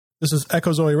This is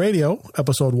Echo Zoe Radio,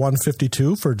 episode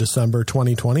 152 for December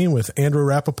 2020 with Andrew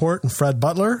Rappaport and Fred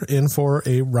Butler in for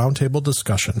a roundtable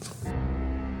discussion.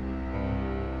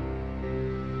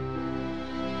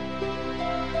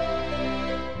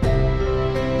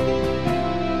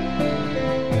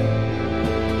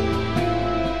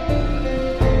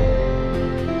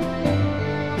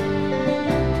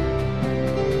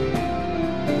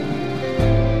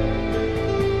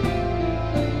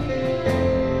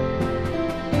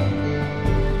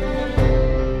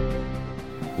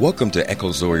 Welcome to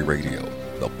Echo Zoe Radio,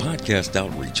 the podcast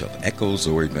outreach of Echo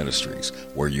Zoe Ministries,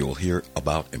 where you'll hear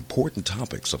about important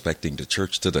topics affecting the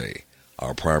church today.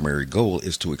 Our primary goal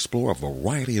is to explore a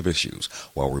variety of issues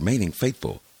while remaining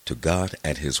faithful to God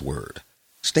and His Word.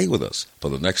 Stay with us for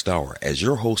the next hour as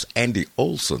your host, Andy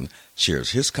Olson,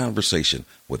 shares his conversation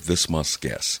with this month's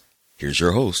guest. Here's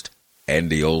your host,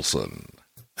 Andy Olson.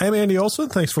 I'm Andy Olson.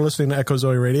 Thanks for listening to Echo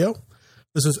Zoe Radio.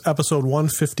 This is episode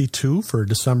 152 for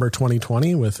December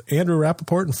 2020 with Andrew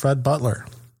Rappaport and Fred Butler.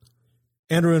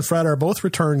 Andrew and Fred are both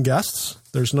return guests.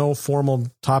 There's no formal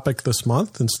topic this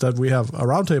month. Instead, we have a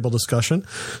roundtable discussion,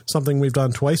 something we've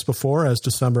done twice before as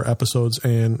December episodes,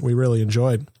 and we really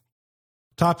enjoyed.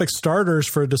 Topic starters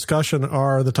for discussion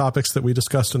are the topics that we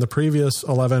discussed in the previous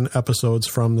 11 episodes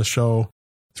from the show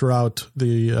throughout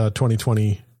the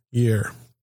 2020 year.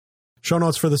 Show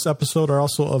notes for this episode are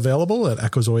also available at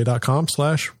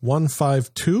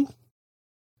echozoe.com/152.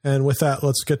 And with that,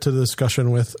 let's get to the discussion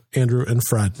with Andrew and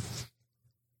Fred.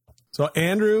 So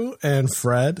Andrew and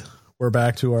Fred, we're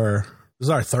back to this is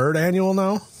our third annual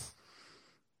now?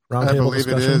 I believe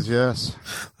discussion. It is, yes.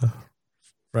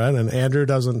 Fred, and Andrew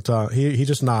doesn't, he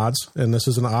just nods, and this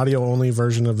is an audio-only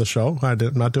version of the show. I'm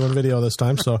not doing video this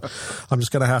time, so I'm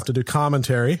just going to have to do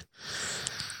commentary.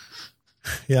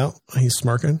 Yeah, he's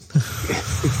smirking.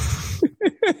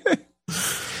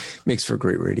 Makes for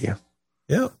great radio.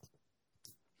 Yeah.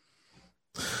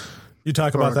 You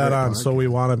talk about that on So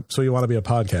You Want to Be a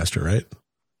Podcaster, right?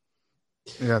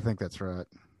 Yeah, I think that's right.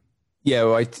 Yeah,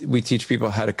 well, we teach people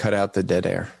how to cut out the dead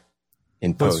air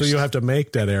in post. So you have to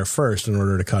make dead air first in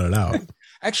order to cut it out.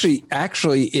 Actually,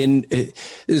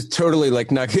 it's totally like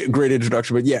not a great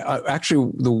introduction, but yeah,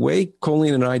 actually the way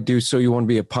Colleen and I do So You Want to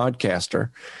Be a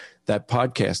Podcaster, that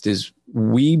podcast is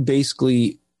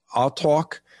I'll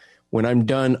talk. When I'm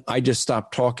done, I just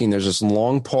stop talking. There's this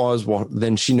long pause. Well,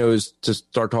 then she knows to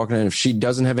start talking. And if she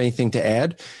doesn't have anything to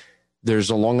add,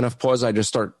 there's a long enough pause. I just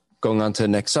start going on to the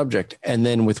next subject. And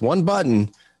then with one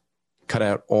button, cut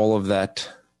out all of that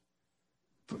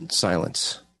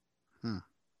silence.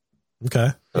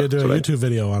 Okay. You're doing a YouTube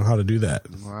video on how to do that.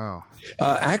 Wow.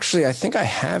 Actually, I think I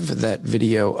have that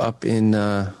video up in...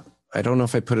 I don't know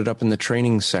if I put it up in the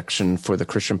training section for the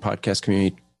Christian podcast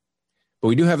community, but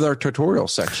we do have our tutorial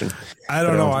section. I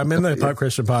don't know. I'm in the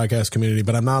Christian podcast community,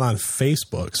 but I'm not on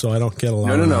Facebook, so I don't get a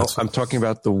lot. No. I'm talking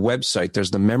about the website.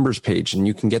 There's the members page, and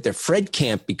you can get there. Fred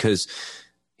can't because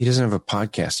he doesn't have a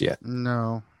podcast yet.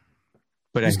 No.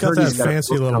 But he's got that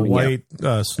fancy little white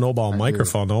snowball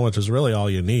microphone, though, which is really all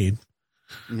you need.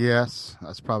 Yes,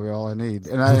 that's probably all I need.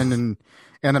 And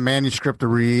a manuscript to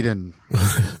read and...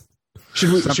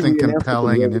 Something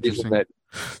compelling and interesting.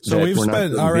 So we've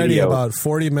spent already about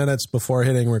 40 minutes before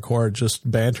hitting record just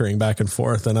bantering back and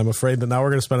forth, and I'm afraid that now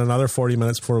we're going to spend another 40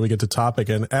 minutes before we get to topic.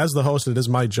 And as the host, it is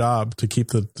my job to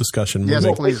keep the discussion moving.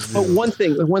 Yes, please. But one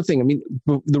thing. I mean,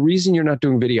 the reason you're not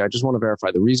doing video, I just want to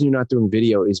verify. The reason you're not doing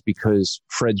video is because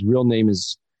Fred's real name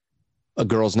is a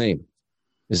girl's name.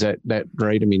 Is that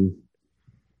right? I mean...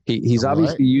 He's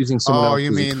obviously using someone else. Oh,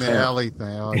 you mean the Ellie thing?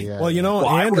 Oh, yeah. Well, Andrew,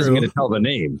 I wasn't going to tell the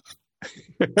name.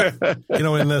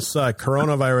 In this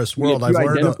coronavirus world, I've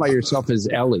learned identify yourself as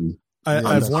Ellie.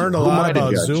 I've learned a lot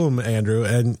about Zoom, Andrew,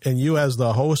 and you as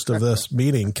the host of this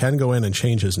meeting can go in and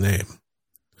change his name.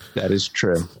 That is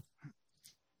true.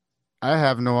 I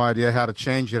have no idea how to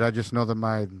change it. I just know that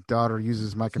my daughter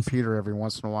uses my computer every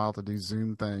once in a while to do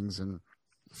Zoom things, and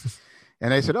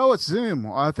they said, "Oh, it's Zoom."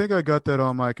 Well, I think I got that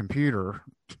on my computer.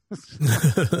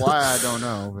 Why, I don't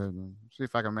know. But see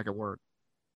if I can make it work.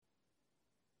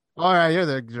 All right, you're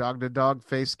the dog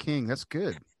face king. That's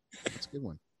good. That's a good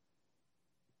one.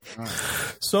 All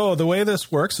right. So the way this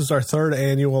works is our third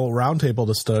annual roundtable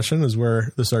discussion is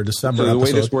where this is our December episode. The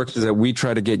way this works is that we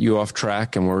try to get you off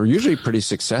track, and we're usually pretty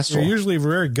successful. You're usually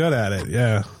very good at it.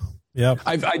 Yeah. Yep.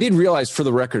 I did realize, for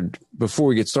the record, before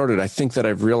we get started, I think that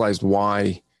I've realized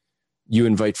why you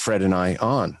invite Fred and I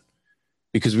on.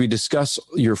 Because we discuss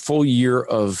your full year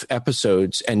of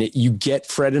episodes, and you get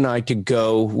Fred and I to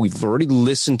go. We've already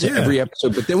listened to every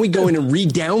episode, but then we go in and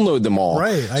re-download them all.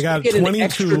 Right. I got 22. An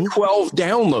extra 12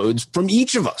 downloads from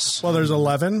each of us. Well, there's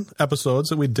 11 episodes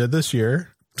that we did this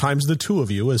year, times the two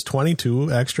of you is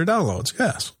 22 extra downloads.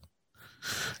 Yes.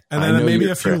 And then maybe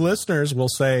a few listeners will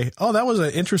say, oh, that was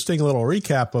an interesting little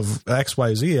recap of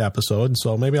XYZ episode.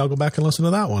 So maybe I'll go back and listen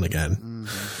to that one again.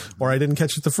 Mm-hmm. Or I didn't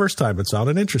catch it the first time. It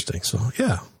sounded interesting. So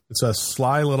yeah, it's a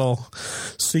sly little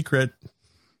secret.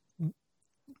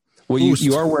 Well,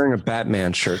 you are wearing a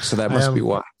Batman shirt, so that must be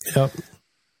why. Yep.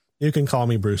 You can call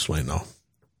me Bruce Wayne, though.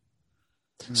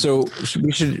 So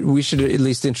we should at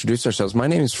least introduce ourselves. My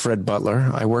name is Fred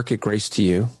Butler. I work at Grace to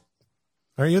You.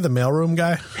 Are you the mailroom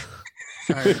guy?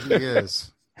 He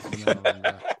is.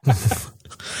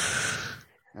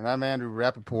 And I'm Andrew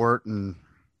Rappaport, and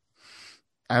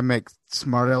I make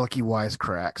smart alecky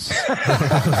wisecracks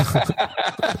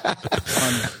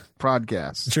on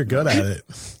podcasts. But you're good at it.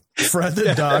 Fred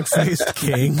the dog-faced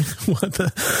king. What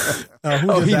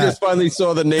the? He just finally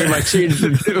saw the name I changed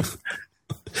it to.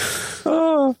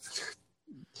 Oh,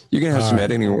 you're gonna have some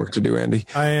editing work to do, Andy.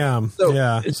 I am.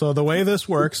 So the way this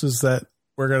works is that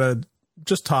we're gonna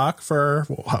just talk for,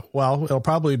 well, it'll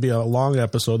probably be a long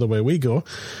episode the way we go,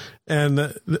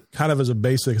 and kind of as a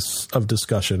basis of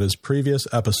discussion is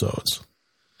previous episodes.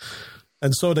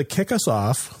 And so to kick us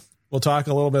off, we'll talk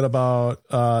a little bit about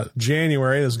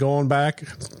January is going back.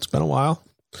 It's been a while.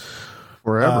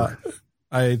 Forever.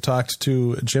 I talked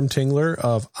to Jim Tingler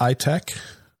of iTech,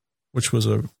 which was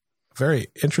a very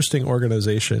interesting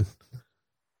organization.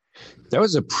 That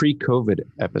was a pre-COVID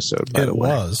episode, by the way.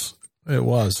 It was.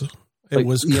 It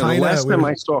was kind of. The last time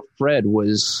I saw Fred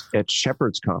was at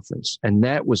Shepherd's Conference, and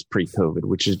that was pre-COVID,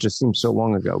 which just seems so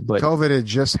long ago. But COVID had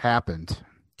just happened.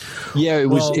 Yeah, it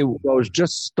was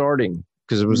just starting,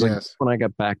 because it was like when I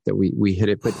got back that we hit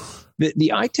it. But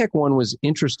the iTech one was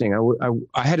interesting.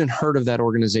 I hadn't heard of that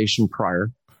organization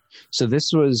prior. So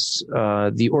this was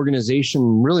the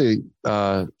organization, really,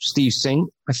 Steve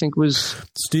Saint, I think was.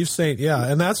 Steve Saint, yeah.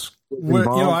 And that's where,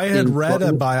 I had read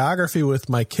a biography with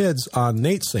my kids on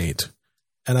Nate Saint.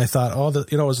 And I thought,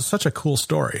 it was such a cool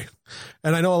story.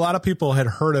 And I know a lot of people had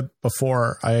heard it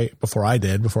before I read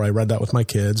that with my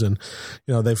kids. And,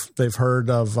 they've heard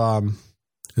of,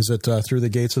 Through the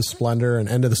Gates of Splendor and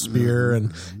End of the Spear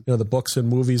and, the books and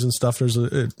movies and stuff.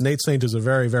 Nate Saint is a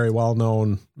very, very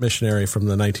well-known missionary from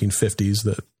the 1950s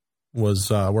that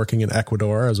was working in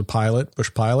Ecuador as a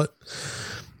bush pilot,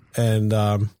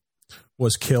 and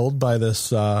was killed by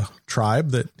this tribe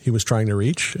that he was trying to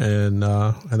reach. And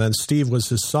then Steve was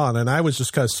his son. And I was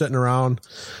just kind of sitting around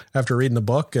after reading the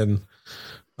book, and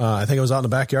I think I was out in the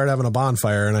backyard having a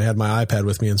bonfire, and I had my iPad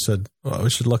with me and said,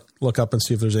 we should look up and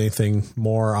see if there's anything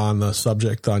more on the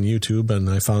subject on YouTube. And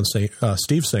I found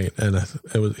Steve Saint, and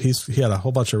he had a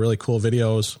whole bunch of really cool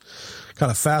videos,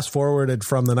 kind of fast forwarded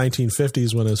from the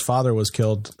 1950s when his father was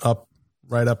killed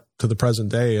right up to the present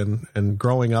day, and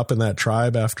growing up in that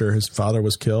tribe after his father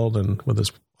was killed, and with his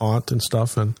aunt and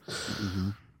stuff. And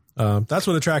that's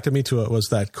what attracted me to it, was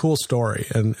that cool story.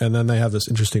 And then they have this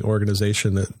interesting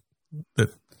organization that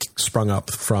sprung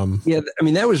up from. Yeah, I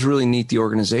mean, that was really neat, the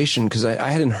organization, because I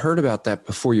hadn't heard about that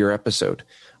before your episode.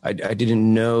 I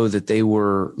didn't know that they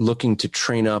were looking to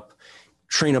train up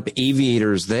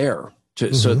aviators there.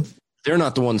 So they're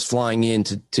not the ones flying in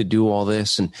to do all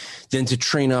this, and then to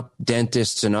train up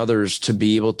dentists and others to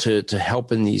be able to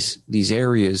help in these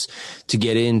areas to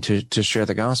get in to share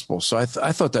the gospel. So I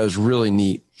thought that was really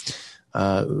neat.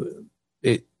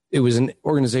 It was an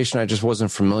organization I just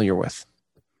wasn't familiar with.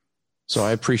 So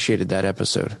I appreciated that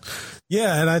episode.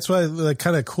 Yeah, and that's why the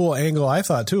kind of cool angle I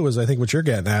thought too was, I think what you're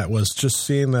getting at was just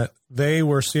seeing that they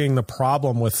were seeing the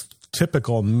problem with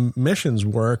typical missions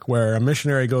work, where a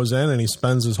missionary goes in and he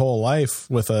spends his whole life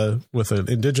with an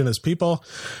indigenous people,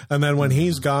 and then when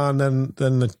he's gone, then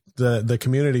the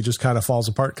community just kind of falls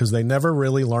apart, because they never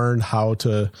really learned how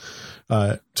to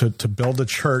build a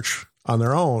church on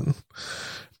their own.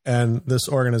 And this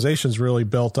organization is really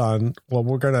built on,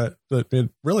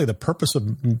 really the purpose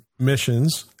of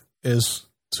missions is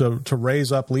to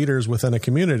raise up leaders within a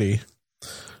community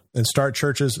and start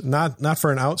churches, not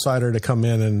for an outsider to come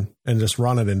in and just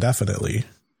run it indefinitely.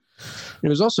 It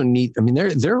was also neat. I mean,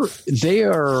 they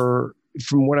are,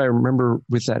 from what I remember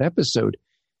with that episode,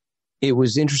 it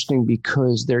was interesting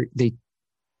because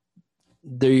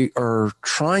they are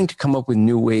trying to come up with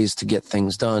new ways to get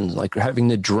things done, like having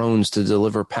the drones to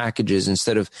deliver packages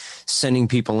instead of sending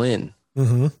people in.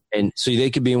 Mm-hmm. And so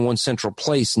they could be in one central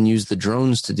place and use the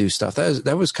drones to do stuff.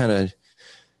 That was kind of,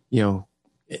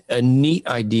 a neat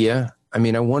idea. I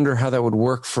mean, I wonder how that would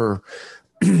work for,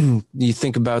 you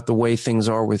think about the way things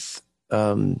are with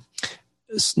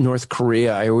North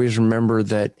Korea. I always remember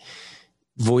that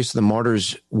Voice of the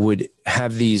Martyrs would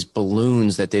have these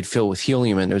balloons that they'd fill with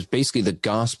helium, and it was basically the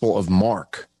Gospel of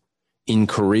Mark. in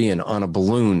Korean on a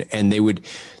balloon. And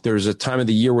there was a time of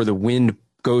the year where the wind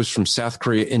goes from South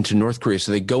Korea into North Korea.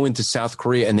 So they go into South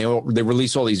Korea and they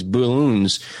release all these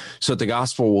balloons so that the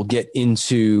gospel will get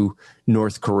into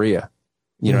North Korea,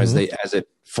 as it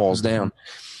falls down.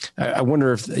 I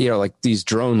wonder if, like these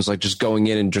drones, like just going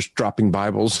in and just dropping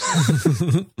Bibles,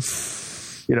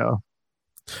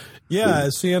 Yeah.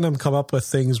 Seeing them come up with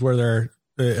things where they're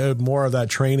more of that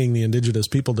training the indigenous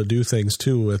people to do things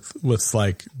too, with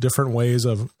like different ways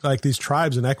of, like, these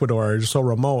tribes in Ecuador are just so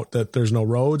remote that there's no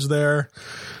roads there.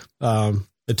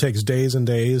 It takes days and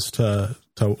days to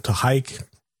hike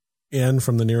in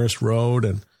from the nearest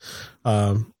road.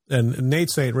 And Nate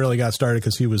Saint really got started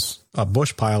because he was a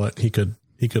bush pilot. He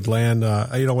could land,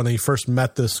 when he first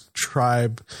met this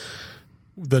tribe,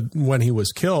 when he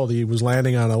was killed, he was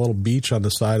landing on a little beach on the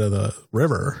side of the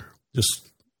river, just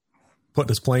putting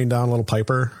his plane down, a little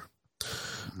Piper.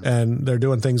 And they're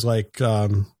doing things like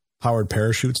powered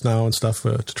parachutes now and stuff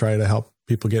to try to help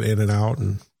people get in and out.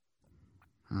 And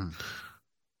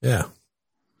yeah,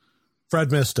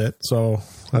 Fred missed it. So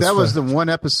that was the one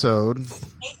episode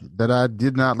that I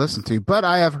did not listen to, but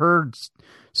I have heard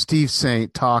Steve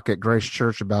Saint talk at Grace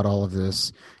Church about all of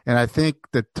this. And I think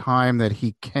the time that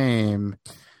he came,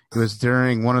 it was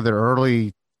during one of the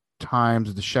early times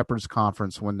of the Shepherds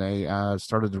Conference when they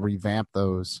started to revamp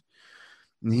those.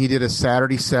 And he did a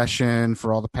Saturday session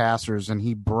for all the pastors, and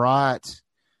he brought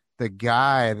the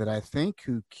guy that I think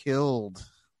who killed.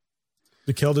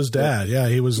 He killed his dad. Yeah,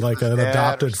 he was like an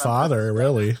adopted father,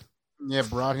 really. Yeah,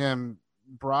 brought him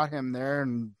there,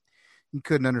 and he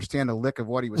couldn't understand a lick of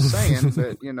what he was saying,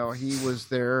 but he was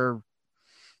there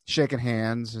shaking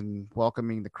hands and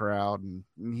welcoming the crowd, and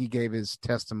he gave his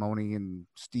testimony, and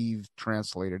Steve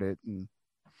translated it, and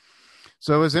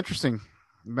so it was interesting.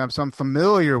 So I'm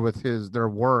familiar with their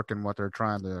work and what they're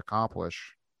trying to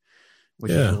accomplish,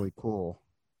 which is really cool.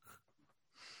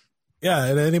 Yeah,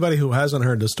 and anybody who hasn't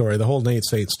heard the story, the whole Nate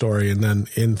Saint story, and then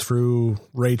in through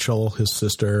Rachel, his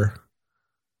sister,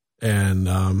 and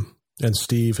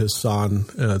Steve, his son,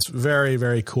 and it's very,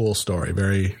 very cool story.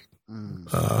 Very, and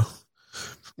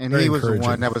very he was the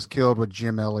one that was killed with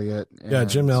Jim Elliott. Yeah,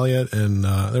 Jim Elliott, and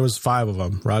there was 5 of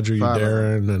them. Roger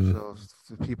Darren, and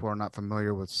so people are not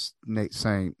familiar with Nate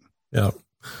Saint. Yeah.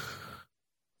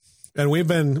 And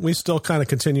we still kind of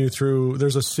continue through.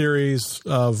 There's a series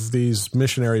of these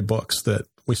missionary books that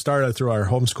we started through our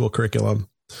homeschool curriculum.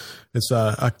 It's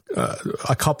a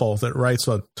couple that writes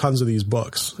tons of these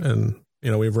books, and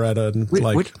we've read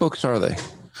which books are they?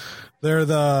 They're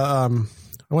the I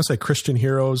want to say Christian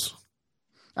Heroes.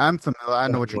 I'm familiar. I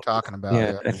know what you're talking about.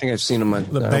 Yeah, I think I've seen them.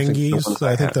 The Bengies.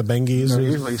 I think the Bengies. They're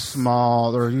usually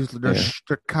small. They're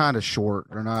kind of short.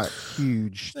 They're not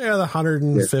huge. Yeah, the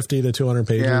 150 to 200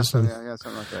 pages. Yeah,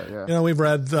 something like that. Yeah. We've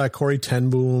read Corey Ten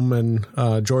Boom and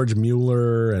George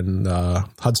Mueller and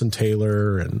Hudson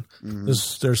Taylor, and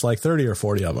there's like 30 or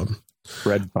 40 of them.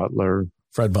 Fred Butler.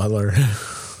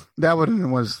 That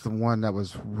one was the one that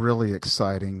was really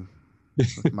exciting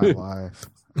with my life.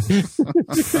 I'm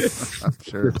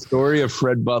sure. The story of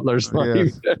Fred Butler's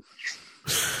life.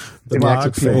 The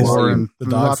dog face.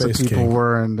 Lots of people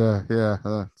were, and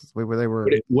they were.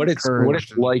 What it's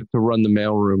like to run the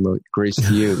mailroom at Grace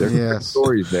to You. There's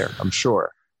stories there, I'm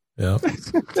sure. Yeah.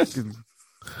 So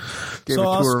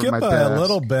I'll skip a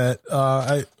little bit.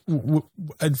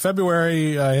 In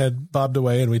February, I had Bob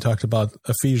DeWay, and we talked about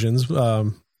Ephesians.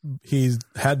 He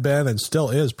had been and still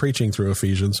is preaching through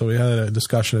Ephesians. So we had a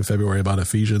discussion in February about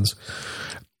Ephesians.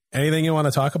 Anything you want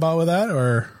to talk about with that,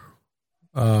 or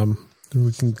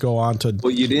we can go on to...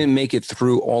 Well, you didn't make it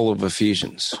through all of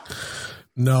Ephesians.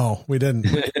 No, we didn't.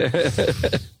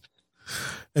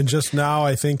 And just now,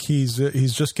 I think he's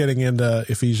just getting into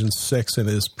Ephesians 6 in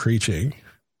his preaching.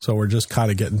 So we're just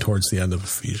kind of getting towards the end of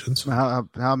Ephesians.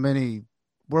 How many...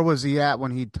 Where was he at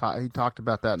when he talked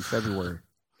about that in February?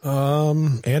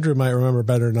 Andrew might remember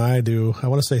better than I do. I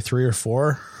want to say 3 or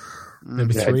 4,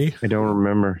 maybe 3. I don't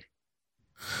remember.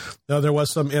 No, there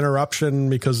was some interruption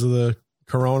because of the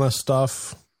Corona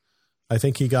stuff. I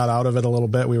think he got out of it a little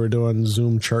bit. We were doing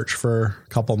Zoom church for a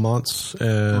couple months,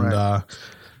 and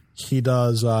he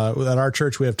does at our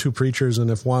church. We have 2 preachers, and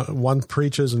if one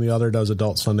preaches and the other does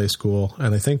adult Sunday school,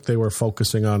 and I think they were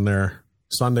focusing on their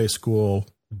Sunday school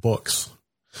books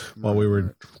while we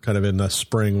were kind of in the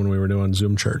spring when we were doing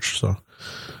Zoom church. So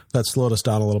that slowed us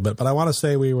down a little bit. But I want to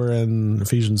say we were in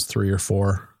Ephesians 3 or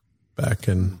 4 back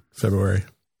in February.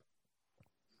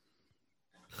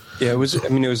 Yeah, it was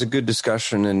a good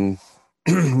discussion, and,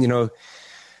 it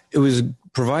was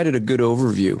provided a good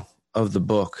overview of the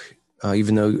book,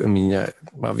 even though,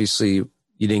 obviously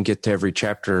you didn't get to every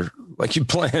chapter like you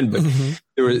planned, but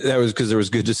That was because there was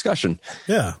good discussion.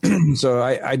 Yeah. So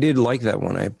I did like that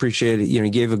one. I appreciate it. He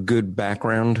gave a good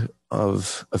background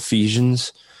of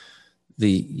Ephesians,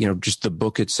 just the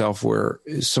book itself,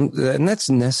 and that's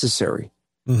necessary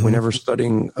whenever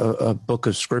studying a book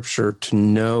of scripture, to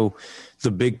know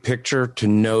the big picture, to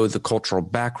know the cultural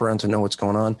background, to know what's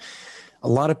going on. A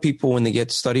lot of people, when they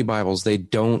get study Bibles, they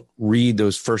don't read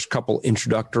those first couple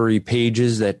introductory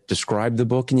pages that describe the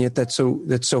book. And yet that's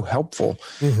so helpful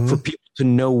for people to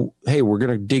know, hey, we're going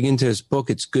to dig into this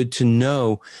book. It's good to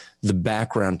know the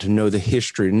background, to know the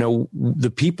history, to know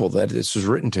the people that this was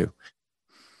written to.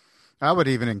 I would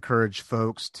even encourage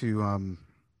folks to,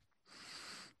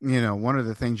 one of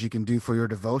the things you can do for your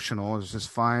devotional is just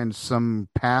find some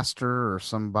pastor or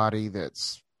somebody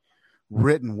that's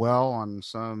written well on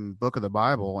some book of the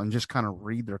Bible and just kind of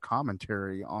read their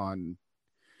commentary on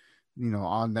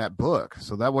that book.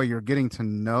 So that way you're getting to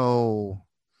know,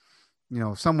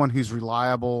 someone who's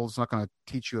reliable. Is not going to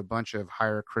teach you a bunch of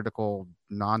higher critical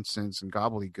nonsense and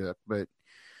gobbledygook, but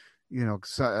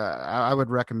I would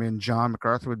recommend John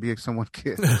MacArthur would be someone.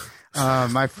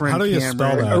 My friend. How do you Cameron,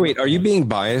 spell that? Oh wait, are you being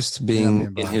biased?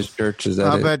 Being in his church, is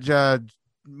that it? But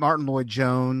Martin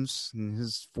Lloyd-Jones and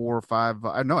his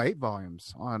 8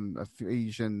 volumes on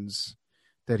Ephesians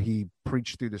that he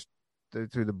preached through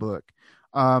the book.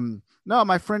 No,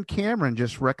 my friend Cameron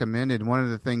just recommended, one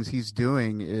of the things he's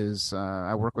doing is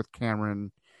I work with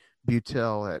Cameron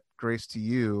Butel at Grace to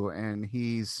You, and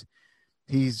he's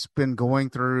been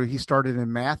going through. He started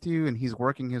in Matthew, and he's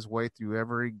working his way through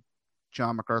every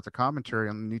John MacArthur commentary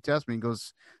on the New Testament. He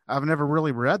goes, I've never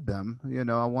really read them.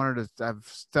 I've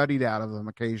studied out of them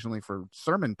occasionally for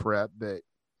sermon prep, but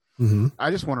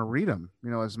I just want to read them,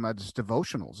 as my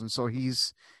devotionals. And so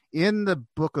he's in the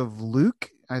book of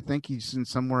Luke. I think he's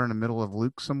somewhere in the middle of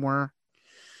Luke somewhere.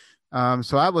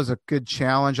 So that was a good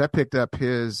challenge. I picked up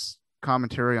his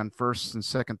commentary on 1st and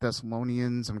 2nd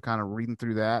Thessalonians. I'm kind of reading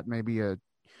through that, maybe a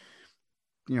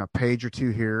page or two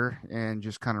here, and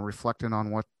just kind of reflecting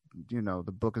on what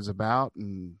the book is about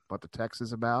and what the text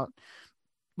is about.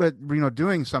 But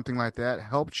doing something like that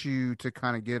helps you to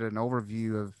kind of get an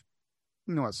overview of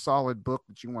a solid book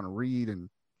that you want to read, and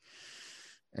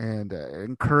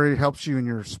encourage, helps you in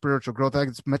your spiritual growth. I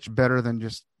think it's much better than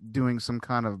just doing some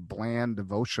kind of bland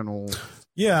devotional.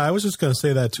 Yeah, I was just going to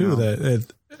say that too. That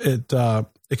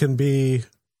it can be.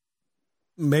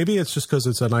 Maybe it's just because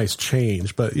it's a nice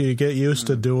change, but you get used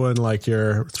to doing like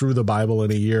your through the Bible in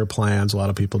a year plans. A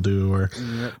lot of people do, or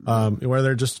where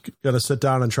they're just going to sit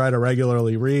down and try to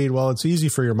regularly read. Well, it's easy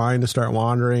for your mind to start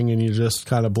wandering, and you just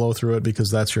kind of blow through it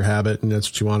because that's your habit and that's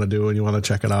what you want to do, and you want to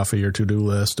check it off of your to-do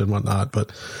list and whatnot.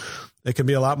 But it can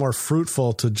be a lot more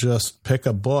fruitful to just pick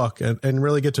a book and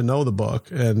really get to know the book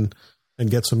and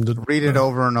get some read it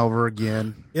over and over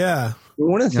again. Yeah.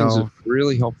 One of the things that's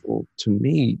really helpful to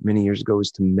me many years ago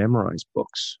is to memorize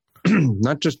books,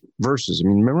 not just verses. I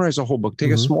mean, memorize a whole book.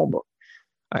 Take a small book.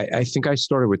 I think I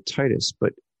started with Titus,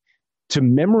 but to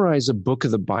memorize a book of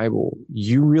the Bible,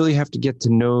 you really have to get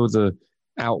to know the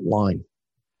outline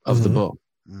of the book.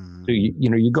 So,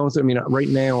 you go through, right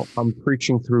now I'm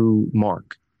preaching through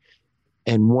Mark.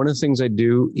 And one of the things I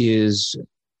do is,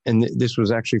 and this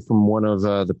was actually from one of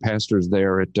the pastors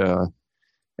there at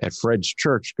Fred's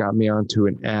church, got me onto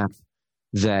an app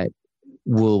that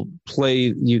will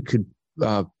play. You could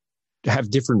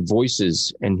have different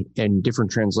voices and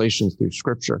different translations through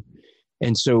scripture.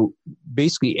 And so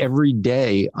basically every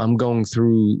day I'm going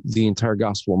through the entire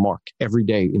Gospel of Mark every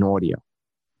day in audio.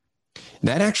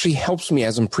 That actually helps me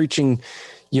as I'm preaching,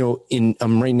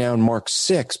 I'm right now in Mark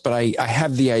 6, but I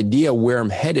have the idea where I'm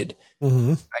headed,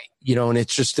 and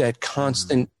it's just that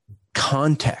constant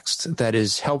context that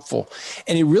is helpful.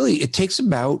 And it takes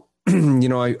about,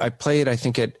 I play it, I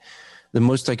think at the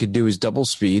most I could do is double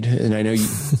speed. And I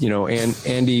know, and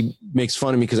Andy makes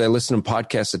fun of me because I listen to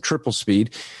podcasts at triple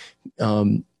speed.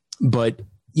 But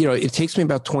it takes me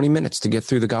about 20 minutes to get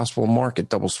through the Gospel of Mark at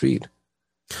double speed.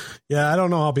 Yeah. I don't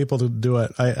know how people do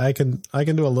it. I can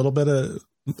do a little bit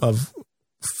of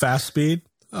fast speed.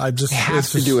 I have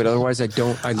to do it. Otherwise I lose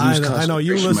concentration. I know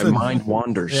you listen. My mind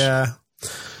wanders. Yeah.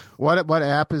 What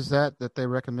app is that they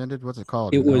recommended? What's it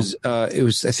called? It was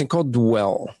I think called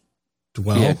Dwell.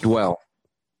 Dwell? Yeah, Dwell.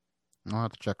 I'll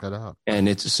have to check that out. And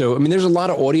there's a lot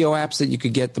of audio apps that you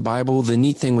could get the Bible. The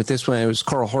neat thing with this one, it was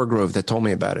Carl Hargrove that told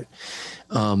me about it.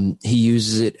 He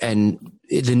uses it, and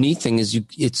the neat thing is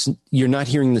you're not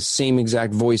hearing the same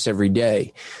exact voice every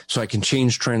day. So I can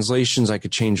change translations, I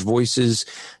could change voices,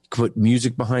 put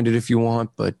music behind it if you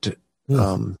want, but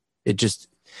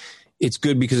it's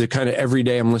good because it kind of every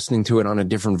day I'm listening to it on a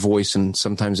different voice and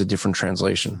sometimes a different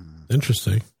translation.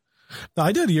 Interesting.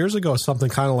 I did years ago something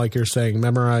kind of like you're saying,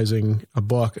 memorizing a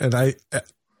book, and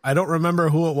I don't remember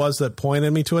who it was that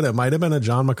pointed me to it. It might have been a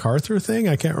John MacArthur thing.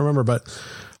 I can't remember, but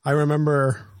I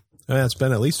remember, and it's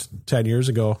been at least 10 years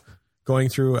ago, going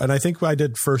through, and I think I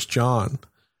did First John,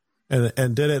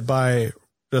 and did it by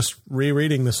just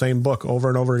rereading the same book over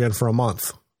and over again for a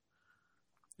month.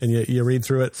 And you read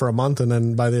through it for a month, and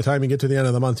then by the time you get to the end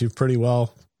of the month, you've pretty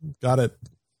well got it.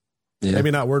 Yeah.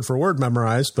 Maybe not word for word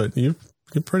memorized, but you're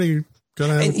pretty good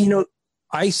at it. And,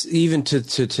 I even to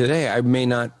today, I may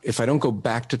not, if I don't go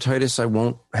back to Titus, I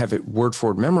won't have it word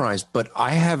for word memorized, but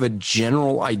I have a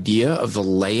general idea of the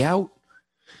layout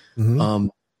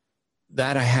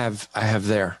that I have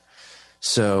there.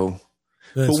 So,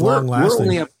 but we're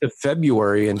only up to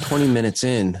February and 20 minutes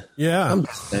in. Yeah. I'm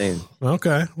saying.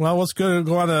 Okay. Well, let's go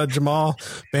on to Jamal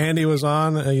Bandy was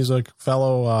on. He's a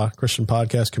fellow Christian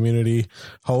podcast community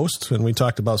host, and we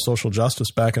talked about social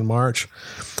justice back in March.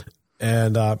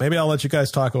 And maybe I'll let you guys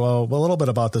talk a little bit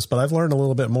about this, but I've learned a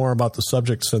little bit more about the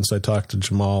subject since I talked to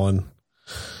Jamal. And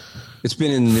it's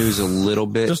been in the news a little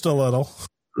bit. Just a little,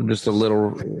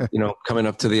 coming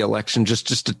up to the election,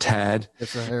 just a tad.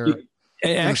 It's a hair.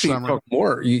 And actually, you talk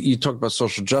more. You talked about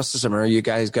social justice. I remember you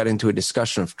guys got into a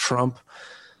discussion of Trump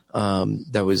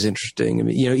that was interesting. I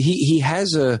mean, he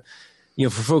has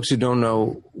for folks who don't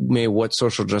know maybe what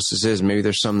social justice is, maybe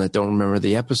there's some that don't remember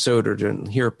the episode or didn't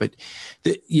hear it. But,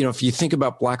 if you think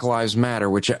about Black Lives Matter,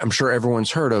 which I'm sure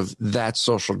everyone's heard of, that's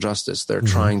social justice. They're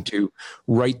trying to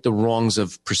right the wrongs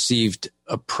of perceived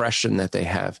oppression that they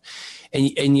have. And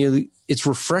it's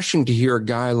refreshing to hear a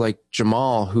guy like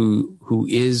Jamal who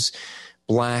is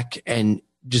Black and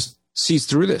just sees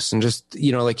through this and just,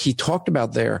 like he talked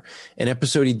about there, an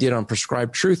episode he did on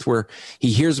Prescribed Truth where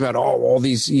he hears about all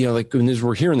these, like when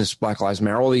we're hearing this Black Lives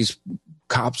Matter, all these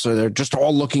cops they're just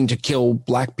all looking to kill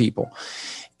Black people.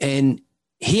 And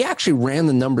he actually ran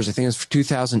the numbers, I think it was for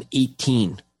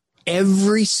 2018.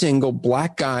 Every single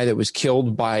Black guy that was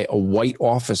killed by a white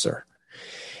officer.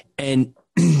 And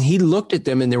he looked at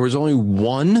them and there was only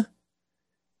one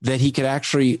that he could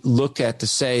actually look at to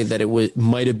say that it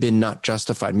might have been not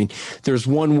justified. I mean, there's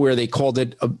one where they called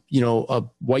it a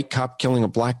white cop killing a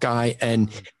Black guy,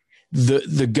 and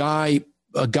a guy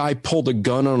pulled a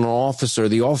gun on an officer.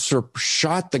 The officer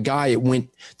shot the guy.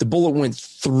 The bullet went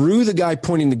through the guy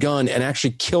pointing the gun and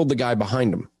actually killed the guy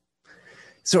behind him.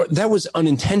 So that was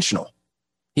unintentional.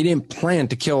 He didn't plan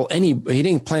to kill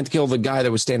the guy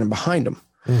that was standing behind him.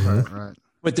 Mm-hmm. Right.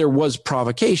 But there was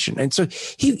provocation. And so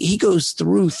he goes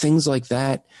through things like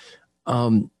that.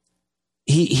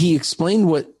 He explained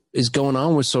what is going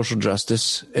on with social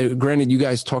justice. Granted, you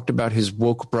guys talked about his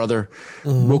woke brother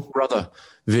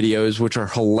videos, which are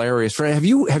hilarious. Have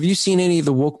you seen any of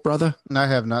the woke brother? I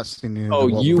have not seen any.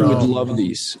 Oh, you would love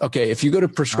these. Okay, if you go to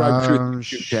Prescribed Truth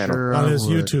channel, on his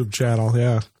YouTube channel,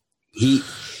 yeah, he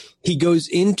goes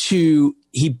into,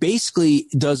 he basically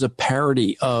does a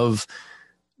parody of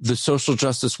the social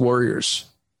justice warriors,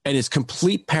 and it's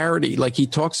complete parody. Like he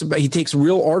takes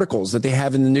real articles that they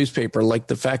have in the newspaper, like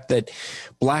the fact that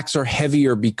Blacks are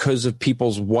heavier because of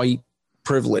people's white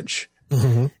privilege.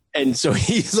 Mm-hmm. And so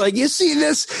he's like, you see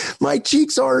this? My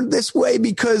cheeks aren't this way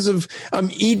because of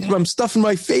I'm stuffing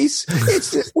my face.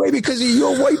 It's this way because of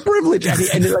your white privilege.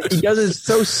 And he does it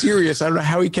so serious. I don't know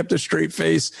how he kept a straight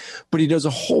face, but he does a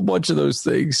whole bunch of those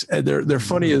things, and they're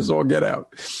funny as all get out.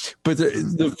 But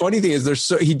the funny thing is,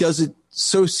 he does it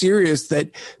so serious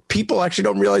that people actually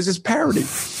don't realize it's parody.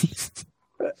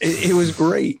 It was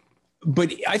great.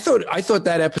 But I thought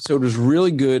that episode was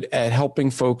really good at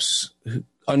helping folks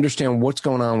understand what's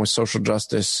going on with social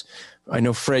justice. I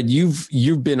know, Fred, you've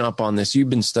been up on this. You've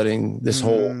been studying this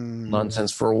whole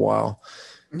nonsense for a while.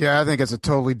 Yeah, I think it's a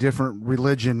totally different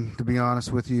religion, to be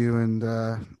honest with you,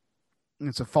 and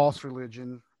it's a false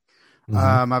religion.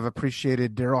 Mm-hmm. I've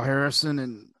appreciated Daryl Harrison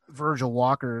and Virgil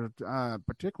Walker,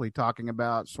 particularly talking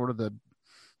about sort of the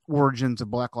origins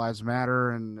of Black Lives Matter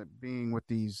and being with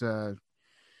these 2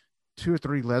 or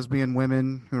 3 lesbian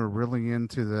women who are really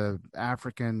into the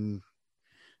African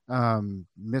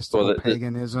mystical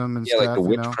paganism and stuff. Like the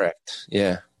witchcraft.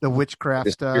 Yeah. The witchcraft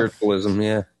the stuff. Spiritualism,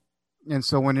 yeah. And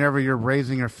so whenever you're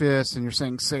raising your fist and you're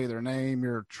saying, say their name,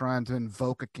 you're trying to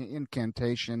invoke an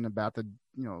incantation about the,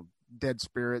 dead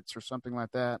spirits or something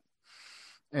like that.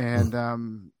 And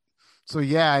so,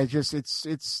 yeah,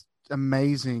 it's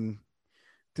amazing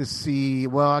to see.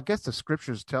 Well, I guess the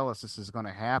scriptures tell us this is going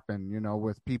to happen,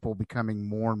 with people becoming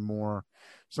more and more.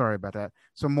 Sorry about that.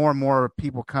 So more and more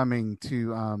people coming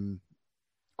to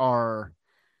they're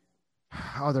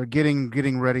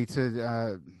getting ready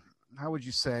to how would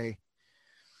you say?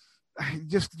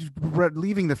 just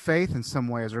leaving the faith in some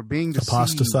ways, or being deceived.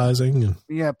 Apostatizing.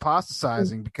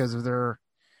 Apostatizing because of their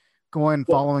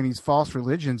following these false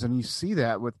religions. And you see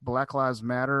that with Black Lives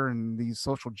Matter and these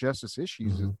social justice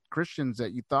issues. Mm-hmm. Christians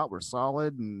that you thought were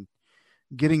solid and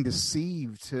getting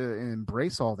deceived to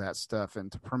embrace all that stuff and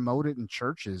to promote it in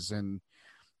churches. And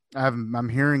I'm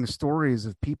hearing stories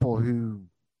of people who,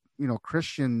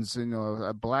 Christians,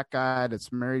 a black guy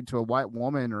that's married to a white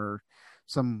woman, or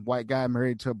some white guy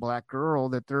married to a black girl,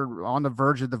 that they're on the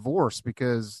verge of divorce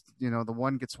because, the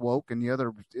one gets woke and the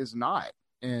other is not.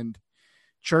 And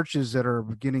churches that are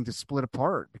beginning to split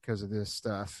apart because of this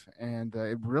stuff. And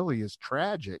it really is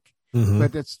tragic. Mm-hmm.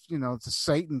 But it's,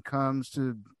 Satan comes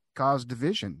to cause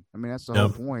division. I mean, that's the whole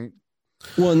point.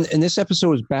 Well, and this episode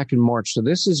was back in March. So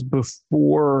this is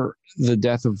before the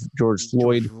death of George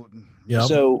Floyd. Yep.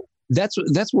 So that's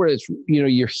where it's,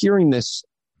 you're hearing this,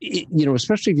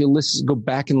 especially if you go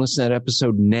back and listen to that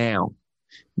episode now,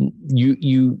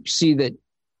 you see that,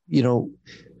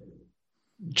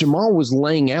 Jamal was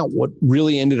laying out what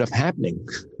really ended up happening.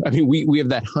 I mean, we have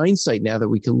that hindsight now that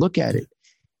we can look at it.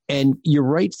 And you're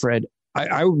right, Fred.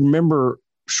 I remember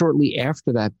shortly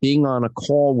after that being on a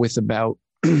call with about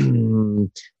a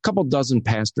couple dozen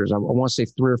pastors. I want to say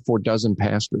 3 or 4 dozen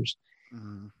pastors.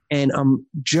 Mm-hmm. And I'm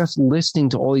just listening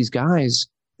to all these guys.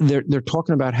 They're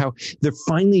talking about how they're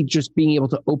finally just being able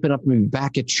to open up and be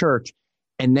back at church.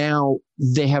 And now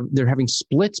they're having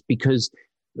splits because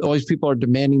all these people are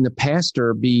demanding the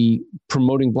pastor be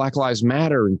promoting Black Lives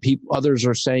Matter, and others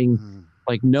are saying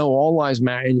like, no, all lives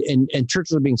matter, and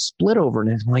churches are being split over.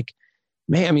 And I'm like,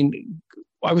 man, I mean,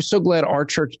 I was so glad our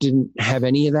church didn't have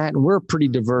any of that. And we're pretty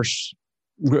diverse.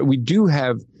 We do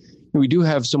have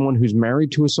someone who's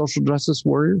married to a social justice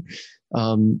warrior.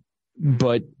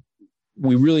 But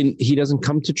he doesn't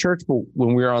come to church, but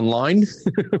when we're online,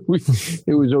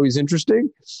 it was always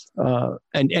interesting.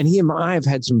 And he and I have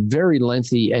had some very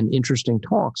lengthy and interesting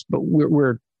talks, but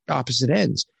we're opposite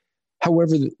ends.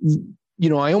 However,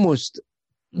 I almost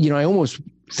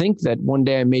think that one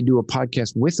day I may do a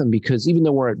podcast with him, because even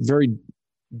though we're at very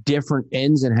different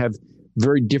ends and have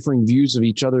very differing views of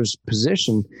each other's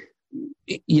position,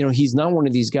 he's not one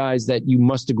of these guys that you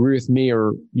must agree with me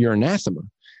or you're anathema.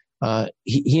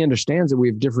 He understands that we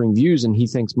have differing views, and he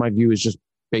thinks my view is just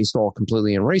based all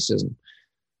completely in racism.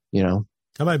 That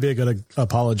might be a good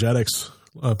apologetics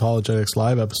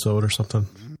live episode or something.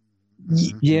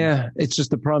 Yeah, it's just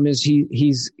the problem is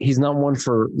he's not one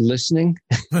for listening.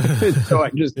 So I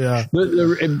just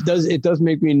it does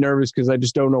make me nervous because I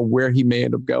just don't know where he may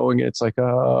end up going. It's like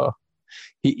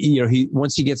he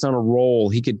once he gets on a roll,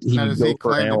 he could does he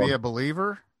claim to be a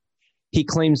believer? He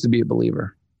claims to be a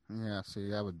believer. Yeah,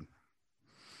 see,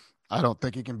 I don't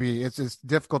think he can be. It's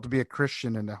difficult to be a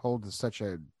Christian and to hold to such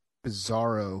a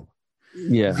bizarro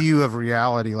view of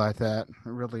reality like that. It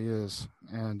really is.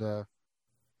 And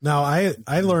now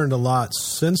I learned a lot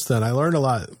since then. I learned a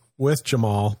lot with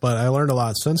Jamal, but I learned a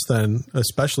lot since then,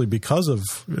 especially because of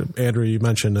Andrew. You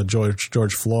mentioned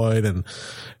George Floyd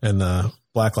and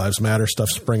Black Lives Matter stuff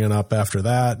springing up after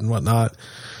that and whatnot.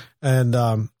 And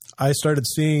I started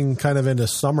seeing kind of into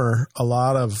summer a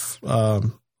lot of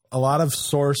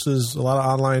sources, a lot of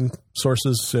online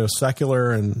sources,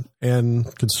 secular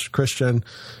and Christian,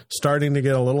 starting to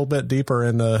get a little bit deeper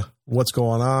into what's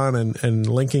going on and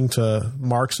linking to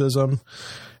Marxism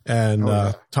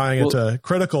and tying it to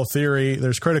critical theory.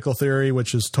 There's critical theory,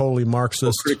 which is totally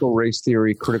Marxist. Critical race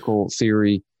theory, critical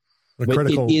theory.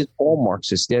 But it is all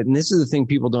Marxist. And this is the thing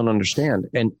people don't understand.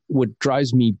 And what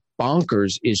drives me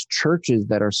bonkers is churches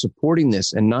that are supporting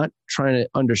this and not trying to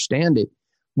understand it,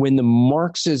 when the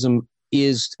Marxism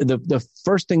is the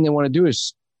first thing they want to do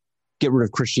is get rid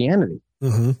of Christianity.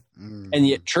 Mm-hmm. And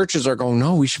yet churches are going,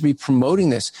 no, we should be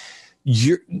promoting this.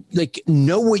 You're like,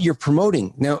 know what you're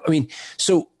promoting. Now, I mean,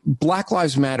 so Black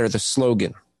Lives Matter, the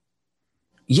slogan.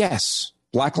 Yes,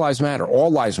 Black Lives Matter, all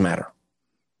lives matter.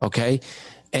 Okay.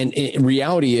 And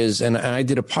reality is, and I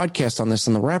did a podcast on this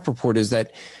on the Rappaport, is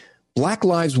that Black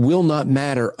lives will not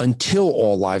matter until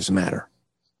all lives matter.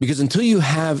 Because until you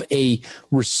have a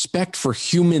respect for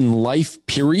human life,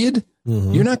 period,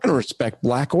 you're not going to respect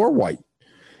black or white.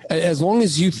 As long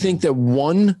as you think that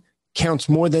one counts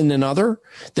more than another,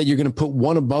 that you're going to put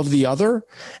one above the other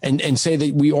and say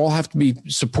that we all have to be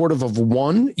supportive of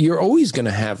one, you're always going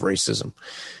to have racism,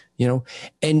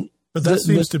 But that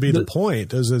seems to be the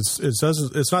point. Is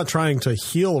it's not trying to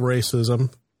heal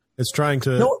racism. It's trying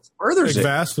to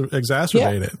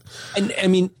exacerbate it. And I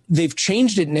mean, they've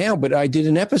changed it now, but I did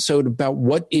an episode about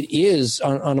what it is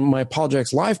on my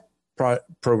Apologetics Live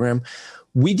program.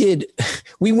 We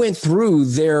went through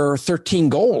their 13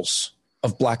 goals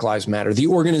of Black Lives Matter. The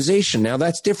organization, now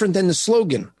that's different than the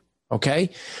slogan. Okay.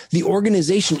 The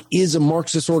organization is a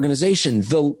Marxist organization.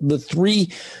 The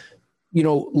three,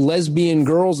 lesbian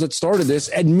girls that started this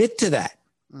admit to that.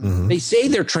 Mm-hmm. They say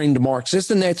they're trained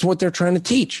Marxist, and that's what they're trying to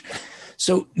teach.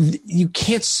 So you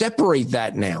can't separate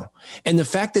that now. And the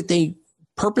fact that they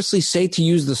purposely say to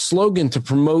use the slogan to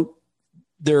promote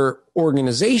their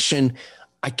organization,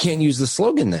 I can't use the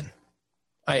slogan then.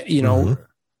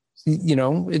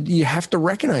 You have to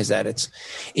recognize that it's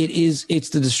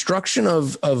the destruction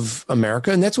of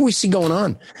America, and that's what we see going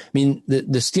on. I mean,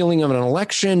 the stealing of an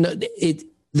election,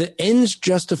 the ends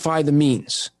justify the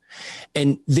means,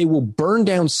 and they will burn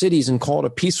down cities and call it a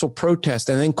peaceful protest,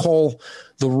 and then call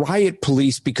the riot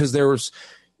police because there was,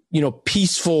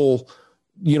 peaceful,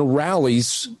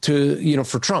 rallies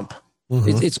for Trump.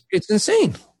 Mm-hmm. It's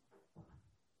insane.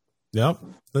 Yep,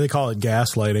 they call it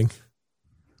gaslighting.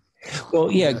 Well,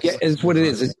 yeah, it's what it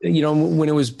is. When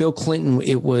it was Bill Clinton,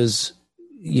 it was,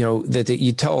 that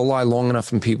you tell a lie long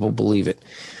enough and people believe it.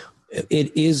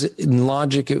 It is in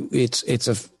logic. It's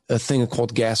a thing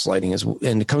called gaslighting,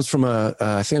 and it comes from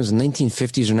I think it was a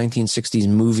 1950s or 1960s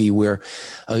movie where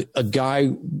a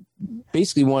guy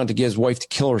basically wanted to get his wife to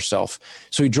kill herself.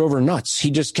 So he drove her nuts.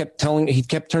 He just kept turning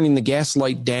the gas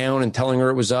light down and telling her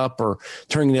it was up, or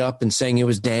turning it up and saying it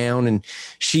was down. And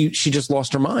she just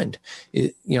lost her mind.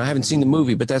 I haven't seen the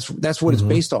movie, but that's what mm-hmm. it's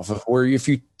based off of, where if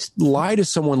you lie to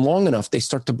someone long enough, they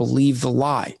start to believe the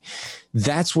lie.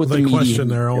 That's what they question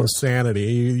their own sanity.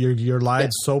 You're lied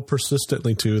so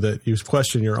persistently to that you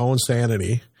question your own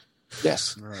sanity.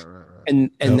 Yes. Right.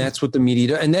 And that's what the media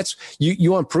does. And that's,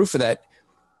 you want proof of that.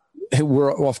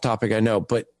 We're off topic, I know,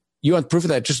 but you want proof of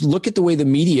that. Just look at the way the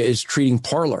media is treating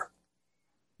Parler.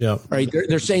 Yeah. Right.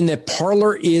 They're saying that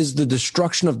Parler is the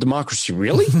destruction of democracy.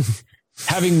 Really?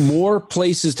 Having more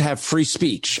places to have free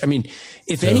speech. I mean,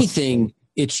 if anything,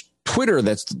 it's Twitter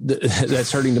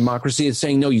that's hurting democracy. It's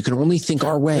saying, no, you can only think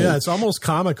our way. Yeah. It's almost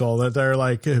comical that they're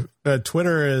like,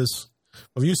 Twitter is,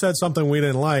 if you said something we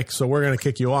didn't like, so we're going to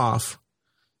kick you off.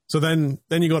 So then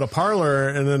you go to Parler,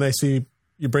 and then they see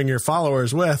you bring your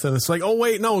followers with, and it's like, oh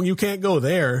wait, no, you can't go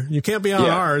there. You can't be on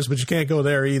ours, but you can't go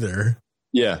there either.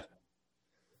 Yeah.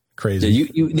 Crazy.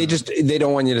 Yeah, they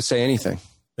don't want you to say anything.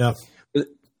 Yeah.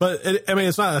 But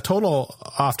it's not a total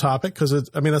off topic, because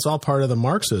it's all part of the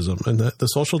Marxism, and the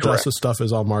social justice stuff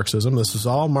is all Marxism. This is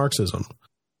all Marxism.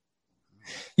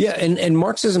 Yeah. And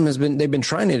Marxism they've been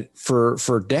trying it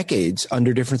for decades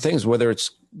under different things, whether it's,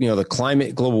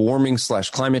 the global warming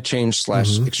 / climate change /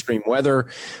 mm-hmm. extreme weather,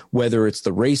 whether it's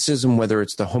the racism, whether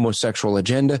it's the homosexual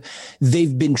agenda.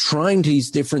 They've been trying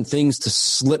these different things to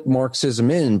slip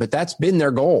Marxism in, but that's been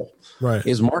their goal, right?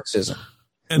 Is Marxism.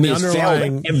 And the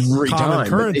underlying every common time,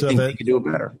 current they of think it they can do it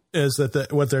better. Is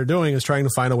that what they're doing is trying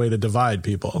to find a way to divide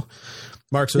people.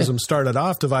 Marxism started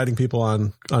off dividing people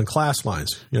on class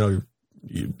lines,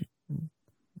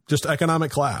 just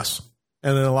economic class.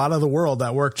 And in a lot of the world,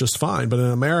 that worked just fine. But in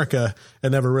America,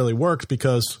 it never really worked,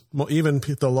 because even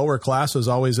the lower classes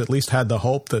always at least had the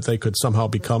hope that they could somehow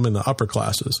become in the upper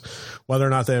classes. Whether or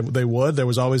not they would, there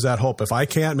was always that hope. If I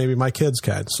can't, maybe my kids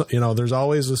can. So, there's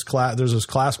always this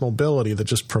class mobility that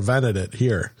just prevented it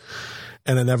here.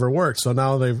 And it never worked. So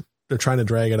now they're trying to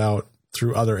drag it out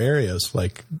through other areas,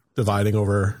 like dividing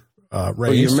over race.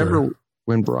 Well, you remember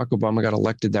when Barack Obama got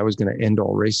elected, that was going to end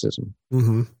all racism.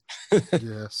 Mm-hmm.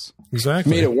 Yes,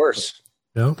 exactly. Made it worse.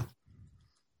 Yeah.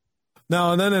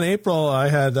 Now, and then in April, I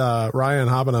had Ryan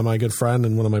Hobbina, my good friend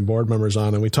and one of my board members,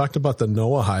 on, and we talked about the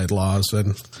Noahide laws.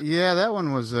 And yeah, that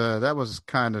one was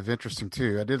kind of interesting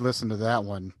too. I did listen to that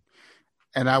one,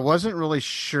 and I wasn't really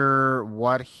sure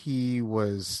what he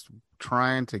was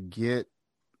trying to get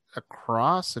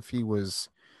across. If he was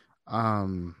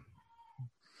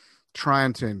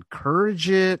trying to encourage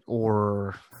it,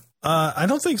 or I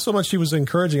don't think so much he was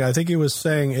encouraging. I think he was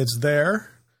saying it's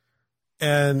there,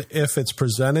 and if it's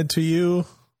presented to you,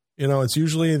 it's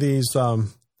usually these. So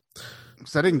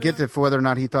I didn't get to whether or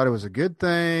not he thought it was a good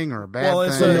thing or a bad thing.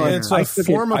 Well, it's a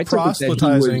form of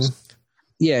proselytizing.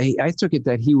 I took it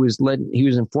that he was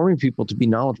informing people to be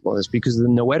knowledgeable of this, because the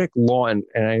Noetic law, and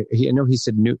I know he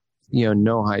said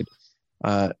Noahide.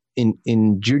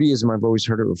 In Judaism, I've always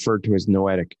heard it referred to as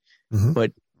Noetic. Mm-hmm.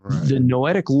 But the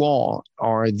Noetic law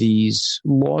are these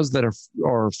laws that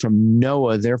are from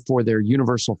Noah, therefore they're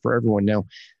universal for everyone. Now,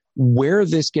 where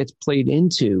this gets played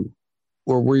into,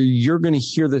 or where you're going to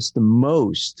hear this the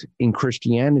most in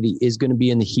Christianity, is going to be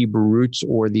in the Hebrew roots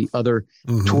or the other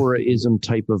mm-hmm. Torahism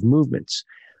type of movements,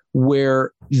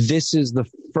 where this is the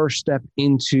first step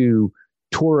into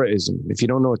Torahism. If you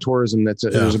don't know what Torahism,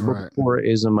 there's a book, right.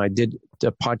 Torahism. I did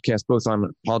a podcast both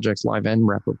on Apologetics Live and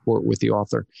Rappaport with the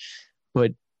author,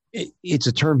 but it's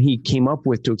a term he came up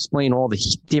with to explain all the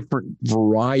different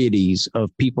varieties of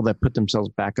people that put themselves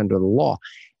back under the law.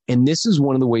 And this is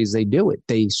one of the ways they do it.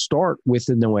 They start with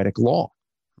the Noetic law.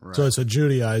 Right. So it's a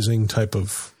Judaizing type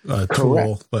of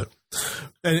tool. But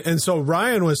so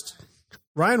Ryan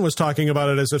was talking about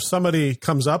it as if somebody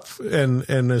comes up and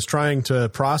is trying to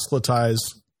proselytize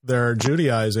their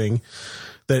Judaizing,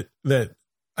 that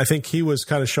I think he was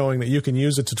kind of showing that you can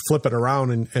use it to flip it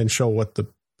around and show what the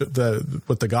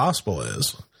gospel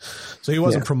is. So he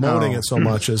wasn't promoting it so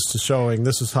much as to showing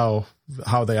this is how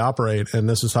they operate and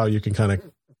this is how you can kind of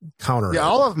counter it.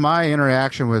 All of my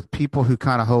interaction with people who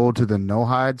kind of hold to the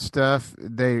no-hide stuff,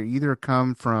 they either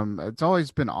come from, it's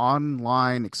always been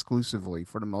online exclusively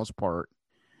for the most part.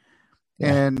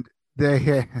 Yeah. And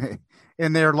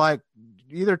they're like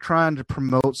either trying to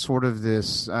promote sort of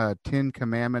this 10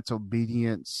 Commandments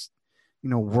obedience,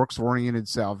 works-oriented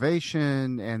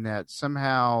salvation, and that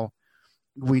somehow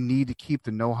we need to keep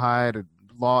the no-hide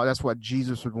law. That's what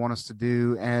Jesus would want us to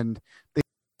do. And they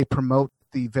promote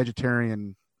the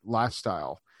vegetarian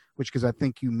lifestyle, which, because I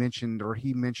think you mentioned, or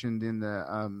he mentioned in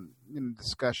the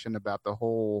discussion about the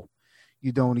whole,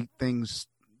 you don't eat things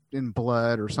in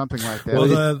blood or something like that. Well,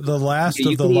 the last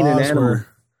of the laws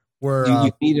were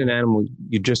you eat an animal,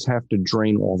 you just have to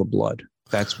drain all the blood.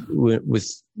 That's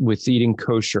with eating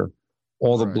kosher,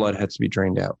 all the blood has to be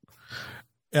drained out.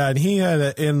 Yeah, and he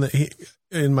had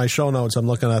in my show notes, I'm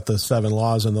looking at the 7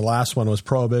 laws, and the last one was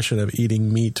prohibition of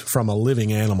eating meat from a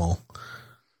living animal.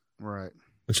 Right.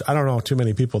 Which I don't know too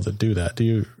many people that do that. Do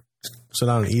you sit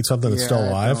down and eat something that's still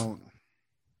alive?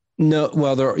 No.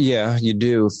 Well, you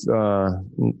do.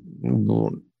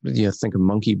 Think of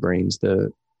monkey brains.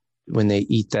 When they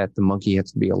eat that, the monkey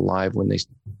has to be alive when they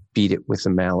beat it with a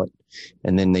mallet,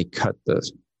 and then they cut the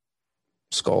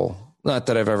skull. Not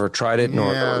that I've ever tried it,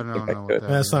 nor I could.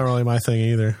 That's not really my thing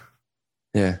either.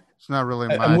 Yeah. It's not really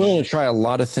my I'm willing to try a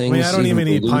lot of things. I mean, I don't even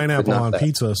eat pineapple on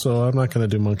pizza, so I'm not going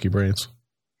to do monkey brains.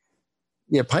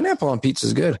 Yeah, pineapple on pizza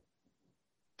is good.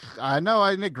 I know,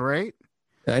 isn't it great?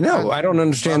 I know. I don't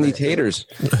understand these haters.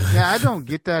 Yeah, I don't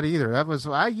get that either.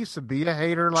 I used to be a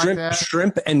hater like that.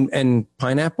 Shrimp and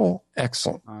pineapple,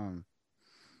 excellent. All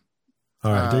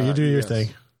right, you do your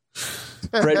thing.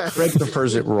 Fred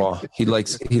prefers it raw. He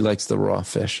likes the raw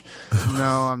fish. No,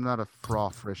 I'm not a raw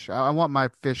fish. I want my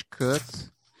fish cooked.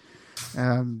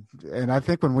 And I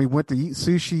think when we went to eat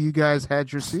sushi, you guys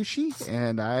had your sushi,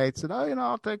 and I said,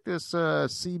 I'll take this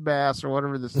sea bass or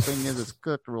whatever this thing is that's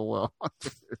cooked real well.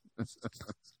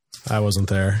 I wasn't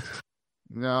there.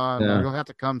 No, you'll have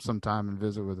to come sometime and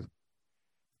visit with us.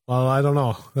 Well, I don't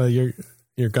know.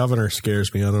 Your governor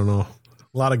scares me. I don't know.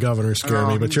 A lot of governors scare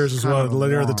me, but yours is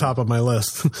near the top of my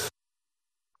list.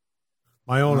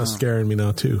 My own is scaring me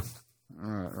now too.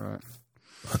 Right.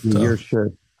 But, you're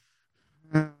sure.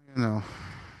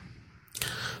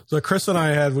 So Chris and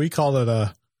I we called it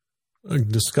a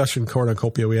discussion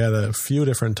cornucopia. We had a few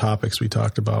different topics we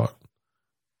talked about.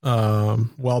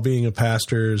 Well-being of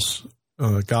pastors,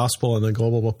 gospel and the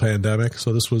global pandemic.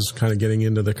 So this was kind of getting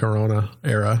into the Corona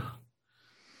era.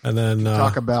 And then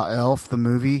talk about Elf, the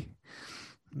movie.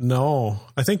 No,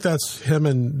 I think that's him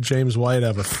and James White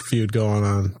have a feud going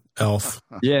on. Elf.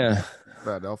 Yeah.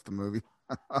 About Elf, the movie.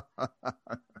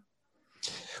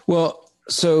 Well,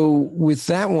 so with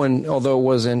that one, although it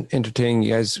wasn't entertaining,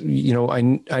 you guys,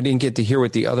 I didn't get to hear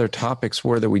what the other topics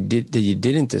were that you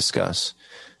didn't discuss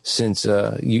since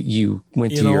you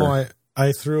went to your.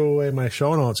 I threw away my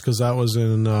show notes because that was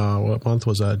in what month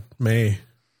was that? May.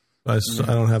 I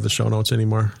don't have the show notes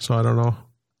anymore, so I don't know.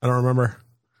 I don't remember.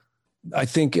 I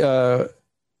think the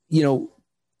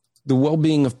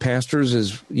well-being of pastors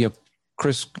is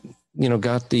Chris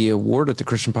got the award at the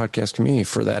Christian Podcast Community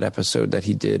for that episode that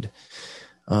he did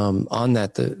on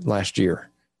that the last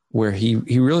year, where he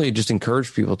really just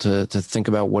encouraged people to think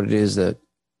about what it is that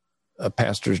a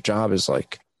pastor's job is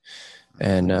like.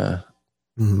 And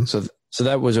so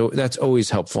that's always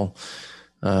helpful.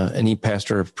 Any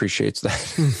pastor appreciates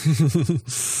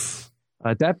that.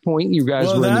 At that point, you guys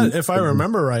if I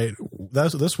remember right,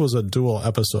 this was a dual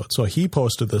episode. So he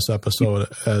posted this episode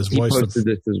as voice. He posted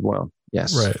this as well.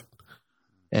 Yes. Right.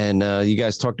 And you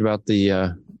guys talked about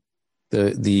the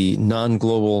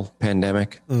non-global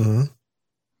pandemic, the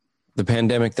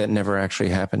pandemic that never actually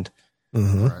happened.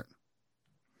 Right.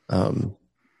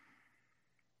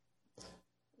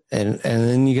 And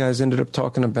then you guys ended up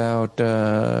talking about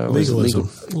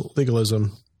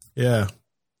legalism. Yeah.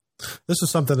 This is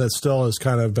something that still has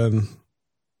kind of been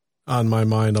on my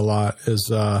mind a lot,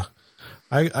 is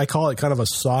I call it kind of a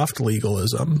soft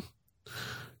legalism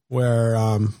where,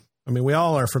 we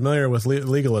all are familiar with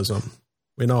legalism.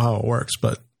 We know how it works,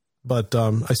 but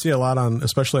I see a lot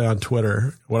especially on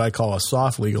Twitter, what I call a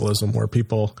soft legalism, where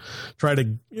people try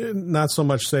to not so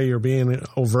much say you're being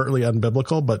overtly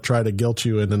unbiblical, but try to guilt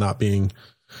you into not being,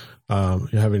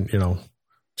 you're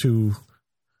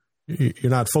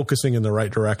not focusing in the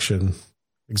right direction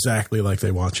exactly like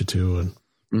they want you to.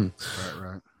 And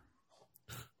right.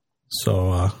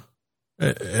 So,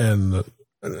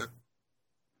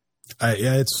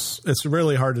 it's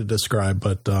really hard to describe,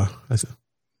 but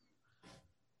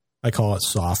I call it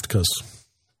soft because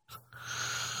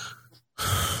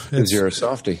you're a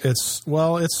softie. It's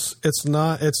subtle.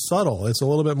 It's a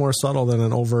little bit more subtle than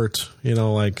an overt,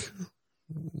 like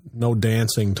no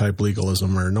dancing type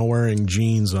legalism or no wearing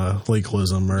jeans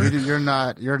legalism. Or you're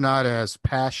not as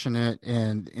passionate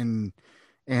and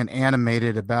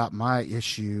animated about my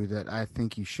issue that I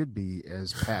think you should be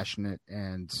as passionate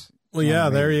and. Well, yeah,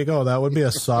 there you go. That would be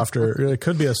a softer. It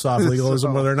could be a soft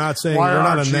legalism, where they're not saying they're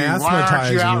not anathematizing. Why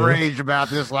aren't you outraged about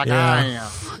this like I am?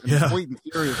 Yeah. Tweeting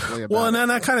furiously about and then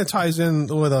that kind of ties in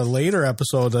with a later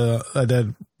episode I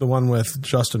did, the one with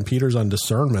Justin Peters on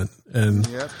discernment and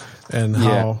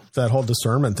how that whole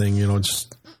discernment thing,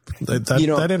 just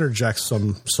that interjects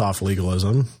some soft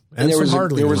legalism and some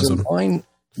hard legalism. There was a line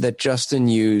that Justin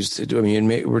used.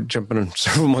 We're jumping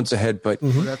several months ahead, but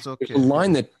that's okay. The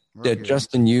line that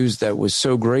Justin used that was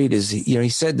so great is, he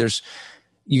said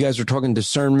you guys were talking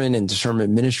discernment and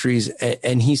discernment ministries.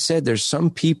 And he said, there's some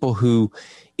people who,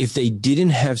 if they didn't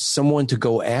have someone to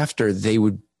go after,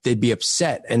 they'd be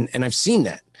upset. And I've seen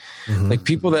that, like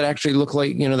people that actually look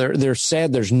like, they're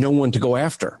sad. There's no one to go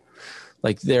after.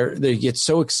 Like they get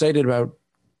so excited about,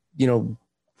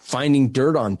 finding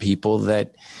dirt on people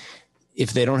that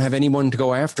if they don't have anyone to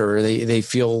go after, they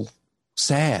feel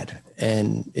sad.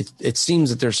 And it seems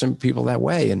that there's some people that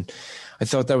way. And I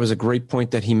thought that was a great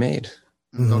point that he made.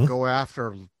 They'll go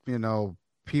after,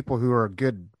 people who are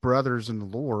good brothers in the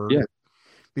Lord. Yeah.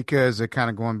 Because it kind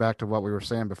of going back to what we were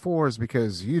saying before is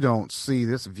because you don't see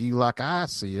this view like I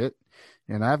see it.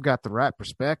 And I've got the right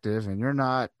perspective and you're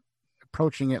not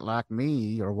approaching it like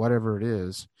me or whatever it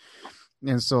is.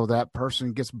 And so that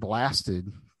person gets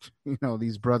blasted.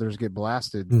 These brothers get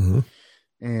blasted.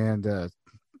 And,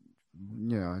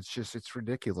 it's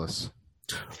ridiculous.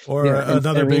 Or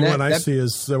another big one I see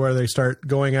is where they start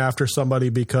going after somebody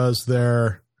because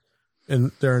they're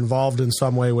involved in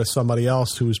some way with somebody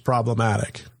else who's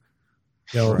problematic.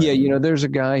 There's a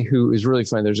guy who is really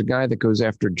funny. There's a guy that goes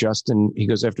after Justin. He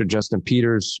goes after Justin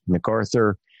Peters,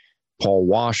 MacArthur, Paul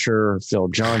Washer, Phil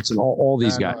Johnson, all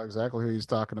these guys. I know exactly who he's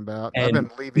talking about. And I've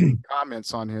been leaving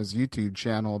comments on his YouTube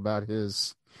channel about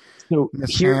his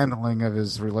mishandling of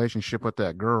his relationship with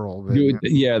that girl. But,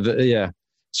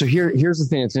 So here's the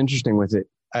thing that's interesting with it.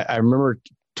 I remember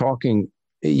talking,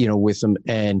 with him,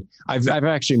 and I've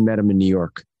actually met him in New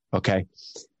York. Okay.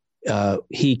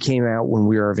 He came out when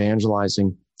we were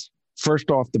evangelizing.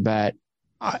 First off the bat,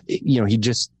 he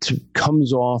just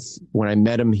comes off, when I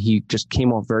met him, he just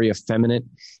came off very effeminate.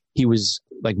 He was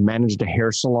like managed a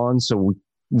hair salon. So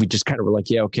we just kind of were like,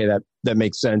 yeah, okay, that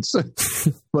makes sense.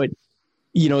 But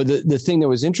the thing that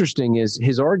was interesting is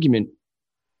his argument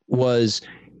was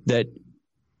that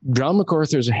John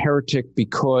MacArthur is a heretic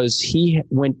because he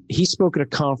spoke at a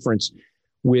conference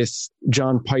with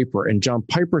John Piper, and John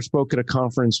Piper spoke at a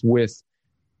conference with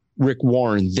Rick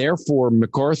Warren. Therefore,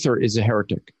 MacArthur is a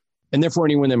heretic, and therefore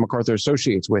anyone that MacArthur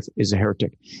associates with is a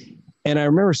heretic. And I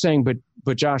remember saying, but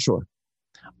Joshua,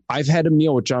 I've had a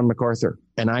meal with John MacArthur,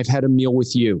 and I've had a meal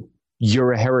with you.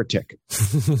 You're a heretic.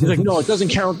 He's like, no, it doesn't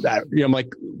count that. I'm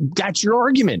like, that's your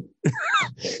argument.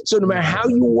 So no matter how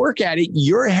you work at it,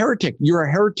 you're a heretic. You're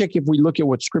a heretic if we look at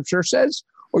what Scripture says,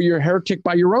 or you're a heretic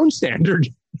by your own standard.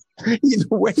 Either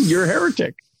way, you're a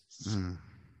heretic.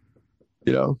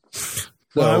 Well,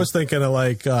 I was thinking of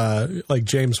like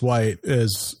James White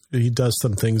he does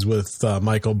some things with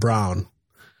Michael Brown.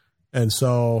 And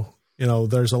so,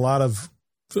 there's a lot of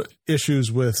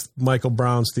issues with Michael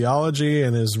Brown's theology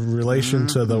and his relation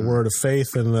to the word of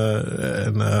faith and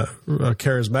the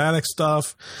charismatic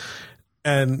stuff.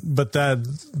 But that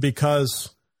because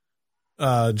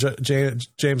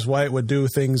James White would do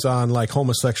things on like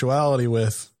homosexuality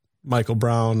with Michael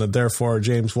Brown, and therefore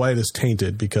James White is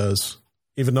tainted because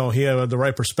even though he had the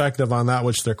right perspective on that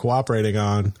which they're cooperating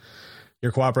on,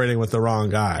 you're cooperating with the wrong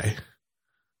guy.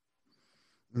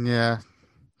 Yeah.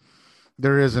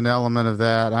 There is an element of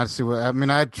that. I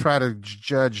try to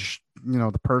judge,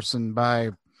 the person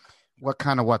by what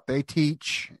they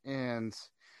teach, and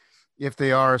if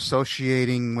they are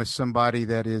associating with somebody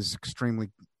that is extremely,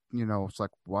 it's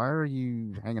like, why are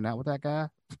you hanging out with that guy?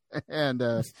 And,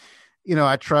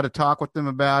 I try to talk with them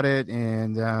about it,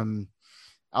 and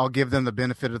I'll give them the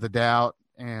benefit of the doubt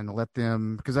and let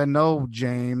them, because I know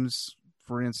James,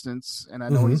 for instance, and I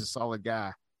know he's a solid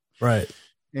guy. Right.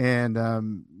 And,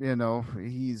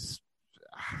 he's,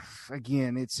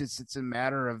 again, it's a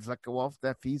matter of like, well,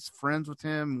 if he's friends with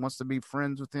him, wants to be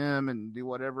friends with him and do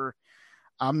whatever,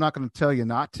 I'm not going to tell you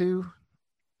not to,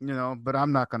 but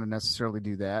I'm not going to necessarily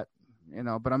do that,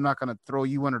 but I'm not going to throw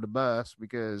you under the bus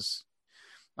because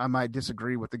I might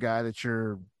disagree with the guy that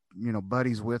you're,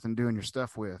 buddies with and doing your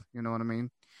stuff with. You know what I mean?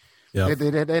 Yeah.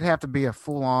 It'd have to be a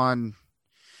full on,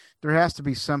 there has to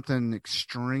be something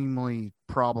extremely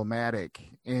problematic.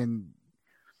 And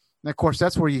of course,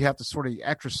 that's where you have to sort of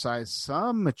exercise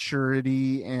some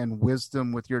maturity and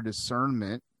wisdom with your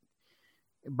discernment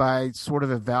by sort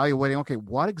of evaluating, okay,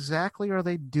 what exactly are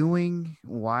they doing?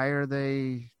 Why are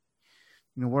they,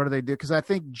 what do they do? Because I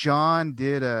think John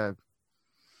did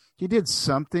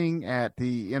something at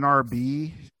the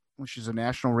NRB, which is a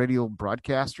National Radio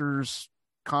Broadcasters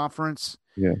Conference.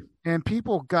 Yeah. And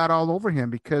people got all over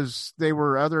him because they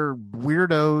were other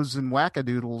weirdos and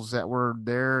wackadoodles that were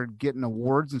there getting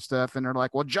awards and stuff. And they're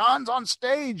like, well, John's on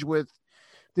stage with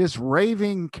this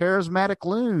raving charismatic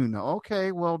loon.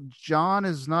 Okay, well, John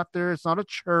is not there. It's not a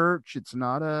church. It's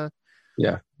not a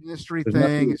ministry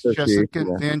thing. It's just a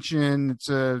convention. Yeah. It's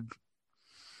a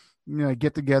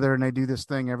get together and they do this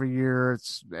thing every year.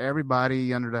 It's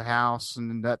everybody under the house and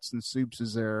the nuts and soups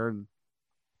is there.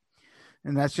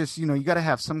 And that's just, you got to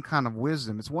have some kind of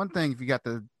wisdom. It's one thing if you got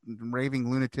the raving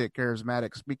lunatic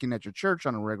charismatic speaking at your church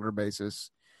on a regular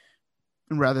basis,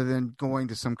 rather than going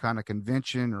to some kind of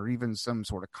convention or even some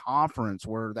sort of conference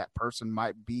where that person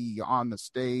might be on the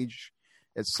stage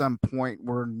at some point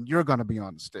where you're going to be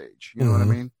on the stage. You know what I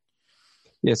mean?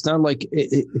 Yeah, it's not like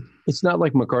it's not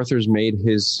like MacArthur's made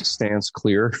his stance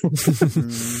clear.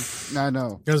 I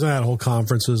know. He hasn't had whole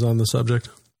conferences on the subject.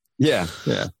 Yeah.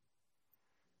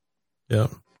 So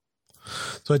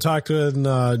I talked in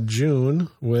June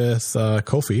with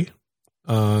Kofi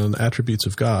on attributes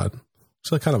of God. It's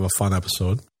kind of a fun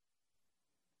episode.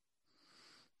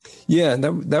 Yeah,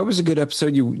 that was a good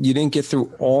episode. You didn't get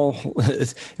through all.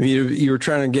 You were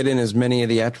trying to get in as many of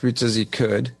the attributes as you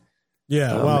could.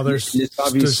 Yeah, well, there's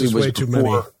obviously way too many.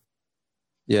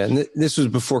 Yeah, and this was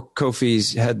before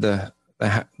Kofi's had the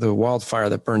wildfire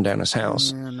that burned down his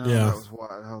house. That was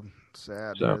wild. How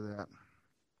sad to hear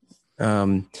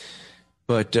that.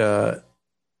 But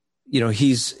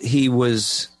he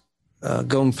was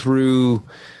going through.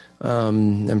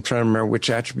 I'm trying to remember which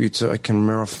attributes I can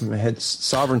remember from my head.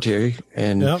 Sovereignty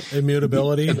and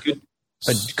immutability.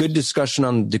 A good discussion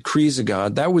on the decrees of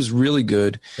God. That was really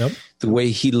good. Yep. The way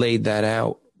he laid that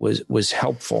out was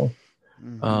helpful.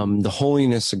 The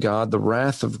holiness of God, the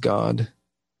wrath of God,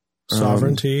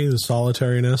 sovereignty, the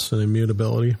solitariness, and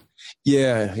immutability.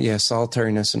 Yeah,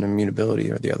 solitariness and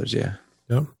immutability are the others. Yeah.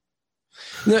 Yep.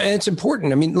 No, and it's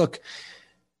important. I mean, look,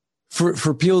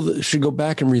 for people that should go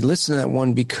back and re-listen to that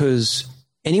one, because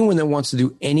anyone that wants to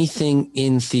do anything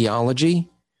in theology,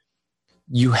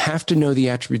 you have to know the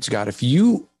attributes of God. If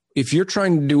you're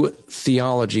trying to do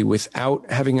theology without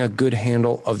having a good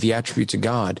handle of the attributes of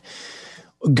God,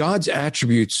 God's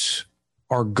attributes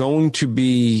are going to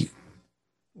be,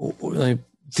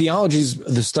 theology is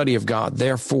the study of God.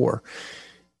 Therefore,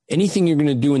 anything you're going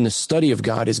to do in the study of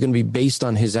God is going to be based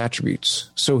on his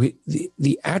attributes. So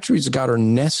the attributes of God are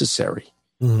necessary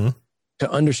to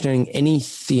understanding any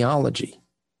theology.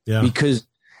 Yeah. Because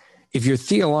if your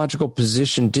theological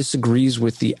position disagrees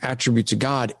with the attributes of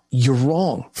God, you're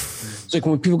wrong. It's like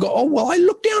when people go, oh, well, God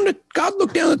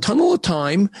looked down the tunnel of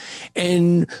time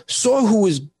and saw who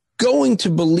was going to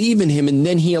believe in him, and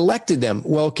then he elected them.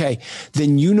 Well, okay,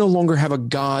 then you no longer have a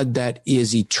God that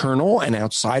is eternal and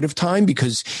outside of time,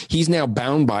 because he's now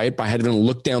bound by it by having to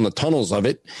look down the tunnels of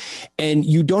it. And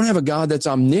you don't have a God that's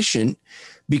omniscient,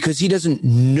 because he doesn't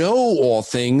know all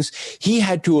things. He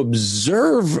had to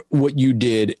observe what you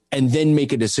did and then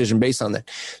make a decision based on that.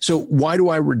 So why do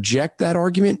I reject that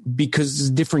argument? Because it's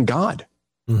a different God.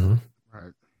 Right.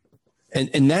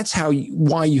 And that's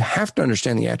why you have to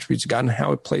understand the attributes of God and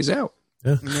how it plays out.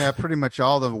 Yeah, pretty much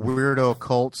all the weirdo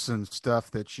cults and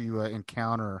stuff that you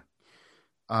encounter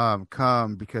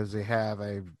come because they have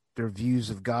their views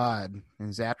of God and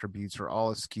his attributes are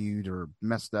all skewed or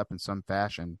messed up in some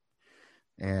fashion.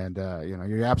 And,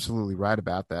 you're absolutely right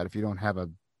about that. If you don't have a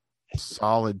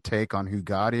solid take on who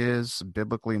God is,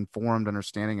 biblically informed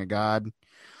understanding of God,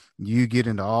 you get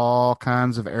into all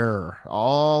kinds of error.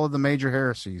 All of the major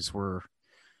heresies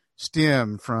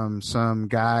stem from some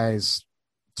guys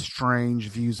strange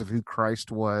views of who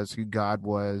Christ was, who God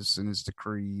was, and his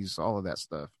decrees, all of that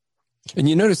stuff. And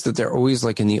you notice that they're always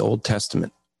like in the Old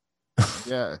Testament.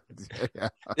 Yeah.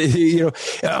 You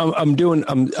know,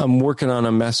 I'm working on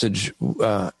a message.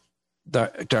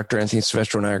 Dr. Anthony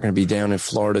Silvestro and I are going to be down in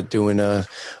Florida doing a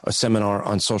seminar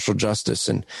on social justice.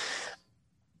 And,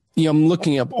 you know, I'm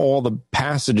looking up all the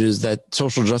passages that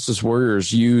social justice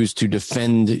warriors use to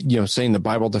defend, you know, saying the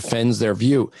Bible defends their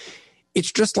view.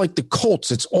 It's just like the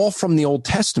cults. It's all from the Old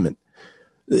Testament.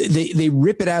 They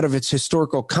rip it out of its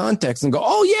historical context and go,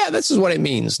 oh yeah, this is what it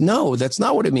means. No, that's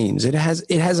not what it means. It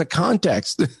has a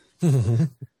context,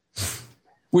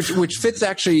 which fits,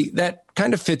 actually, that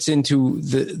kind of fits into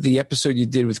the episode you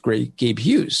did with Gabe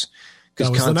Hughes, because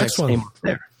context the next came up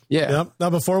there. Yeah. Yep. Now,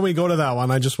 before we go to that one,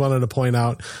 I just wanted to point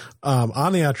out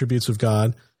on the attributes of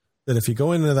God that if you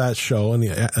go into that show and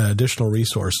the additional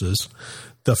resources,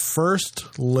 the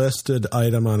first listed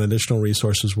item on additional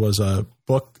resources was an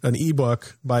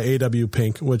ebook by A.W.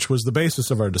 Pink, which was the basis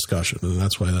of our discussion, and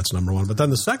that's why that's number one. But then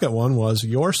the second one was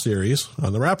your series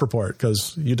on the Rappaport,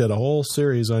 because you did a whole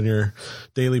series on your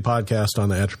daily podcast on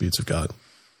the attributes of God.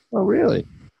 Oh, really?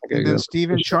 And then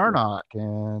Stephen Charnock,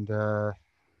 and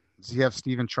does he have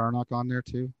Stephen Charnock on there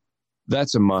too?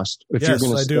 That's a must. If yes,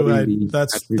 you're I do.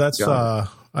 That's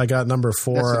I got number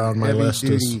 4 on my list.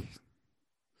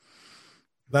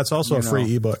 That's also a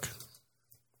free ebook.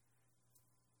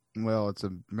 Well, it's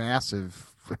a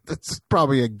massive. It's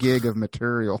probably a gig of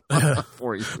material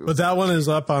for you. But that one is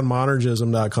up on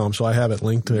monergism.com, so I have it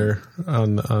linked there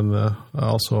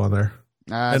also on there.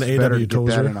 And it's better to get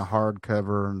that in a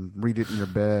hardcover and read it in your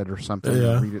bed or something.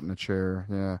 Yeah. Or read it in a chair.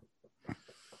 Yeah.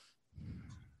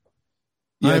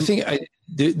 Yeah, I think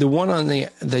the one on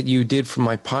that you did for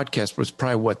my podcast was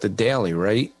probably the daily,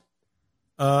 right?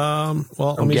 Well,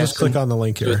 let me just click on the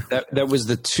link here. That was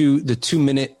the 2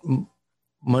 minute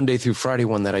Monday through Friday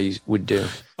one that I would do.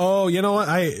 Oh, you know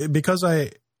what? Because I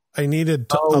needed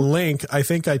a link. I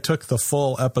think I took the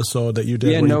full episode that you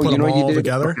did. Yeah, you put them all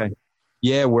together. Okay.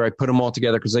 Yeah, where I put them all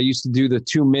together, because I used to do the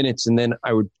 2 minutes and then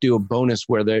I would do a bonus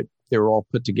where they were all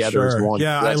put together as one.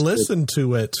 Yeah, I listened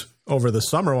to it over the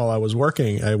summer while I was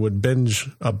working. I would binge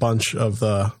a bunch of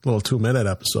the little 2 minute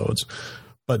episodes.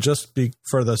 But just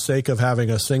for the sake of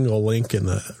having a single link in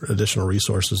the additional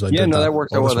resources, that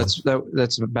worked out well.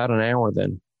 That's about an hour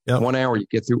then. Yep. 1 hour, you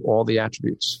get through all the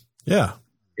attributes. Yeah.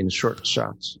 In short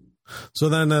shots. So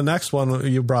then the next one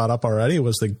you brought up already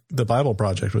was the Bible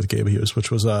Project with Gabe Hughes,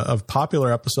 which was a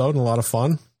popular episode and a lot of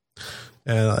fun.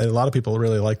 And a lot of people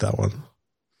really liked that one.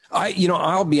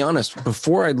 I'll be honest.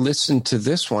 Before I listened to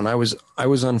this one, I was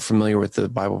unfamiliar with the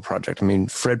Bible Project. I mean,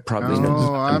 Fred probably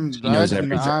knows. He knows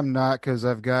everything. I'm not, because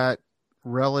I've got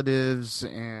relatives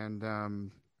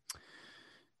and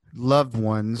loved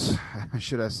ones,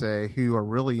 should I say, who are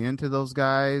really into those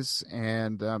guys.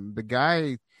 And the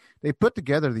guy, they put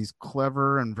together these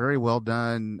clever and very well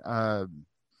done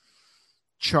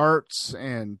charts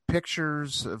and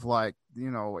pictures of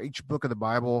each book of the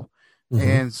Bible. Mm-hmm.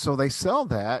 And so they sell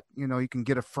that, you can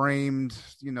get a framed,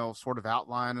 sort of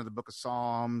outline of the book of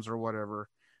Psalms or whatever.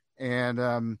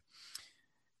 And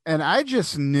I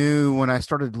just knew when I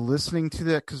started listening to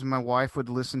that, because my wife would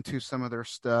listen to some of their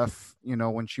stuff,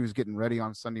 when she was getting ready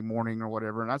on Sunday morning or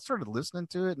whatever. And I started listening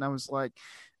to it and I was like,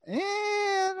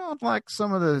 I don't like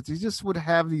some of you just would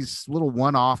have these little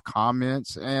one-off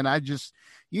comments. And I just,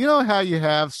 how you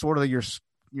have sort of your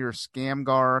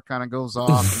scamgar kind of goes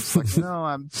off. It's like,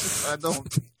 I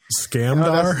don't.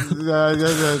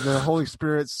 Scamgar? The Holy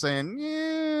Spirit's saying,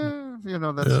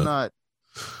 that's not.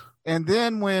 And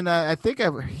then when I think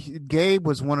Gabe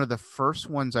was one of the first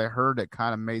ones I heard that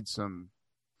kind of made some,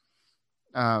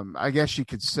 I guess you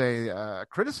could say,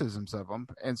 criticisms of them.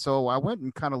 And so I went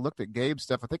and kind of looked at Gabe's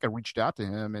stuff. I think I reached out to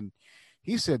him and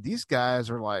he said these guys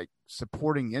are like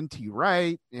supporting N.T.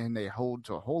 Wright and they hold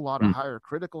to a whole lot of higher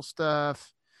critical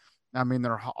stuff. I mean,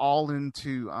 they're all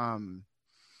into, that's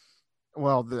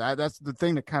the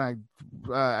thing that kind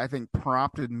of, I think,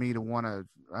 prompted me to want to,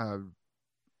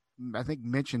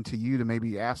 mention to you to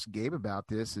maybe ask Gabe about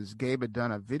this, is Gabe had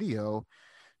done a video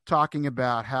talking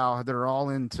about how they're all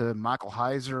into Michael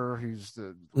Heiser, who's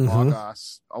the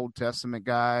Logos Old Testament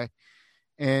guy.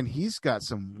 And he's got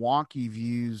some wonky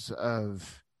views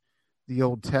of the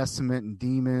Old Testament and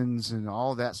demons and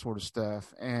all that sort of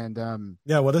stuff. And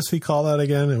what does he call that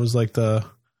again? It was like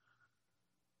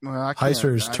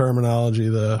Heiser's terminology.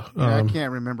 I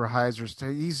can't remember Heiser's.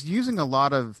 He's using a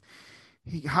lot of.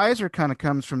 Heiser kind of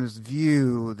comes from this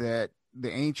view that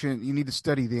you need to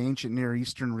study the ancient Near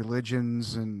Eastern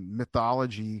religions and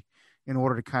mythology in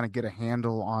order to kind of get a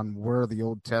handle on where the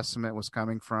Old Testament was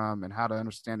coming from and how to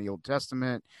understand the Old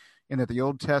Testament, and that the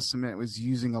Old Testament was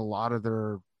using a lot of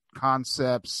their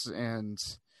concepts and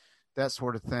that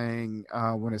sort of thing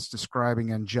when it's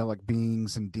describing angelic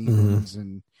beings and demons.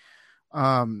 And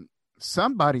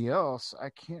somebody else, I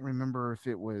can't remember if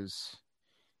it was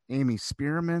Amy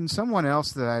Spearman, someone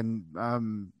else that I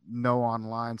know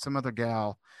online, some other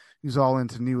gal who's all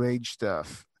into New Age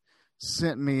stuff,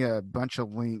 sent me a bunch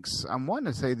of links. I'm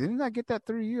wanting to say, didn't I get that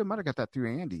through you? I might have got that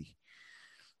through Andy.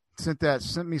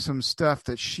 Sent me some stuff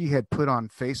that she had put on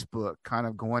Facebook, kind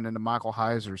of going into Michael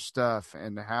Heiser's stuff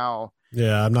and how.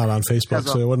 Yeah, I'm not on Facebook,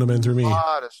 so it wouldn't have been through me. A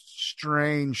lot of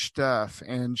strange stuff.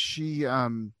 And she,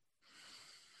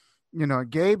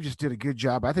 Gabe just did a good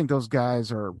job. I think those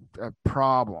guys are a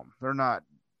problem. They're not,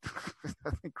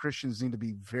 I think Christians need to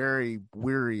be very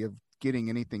weary of getting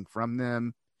anything from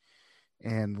them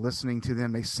and listening to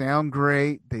them. They sound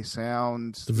great. They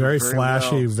sound very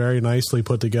flashy, well. Very nicely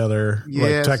put together.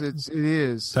 Yes, it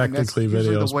is. Technically, and that's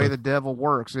videos. The way the devil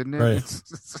works, isn't it? Right.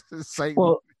 It's Satan.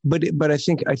 Well, but I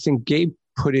think Gabe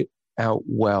put it out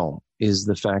well. Is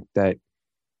the fact that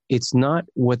it's not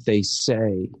what they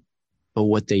say, but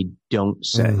what they don't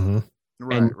say. Mm-hmm.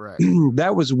 Right.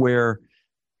 That was where,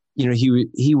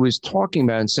 he was talking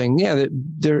about and saying, yeah,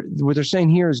 what they're saying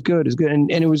here is good, and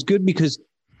it was good because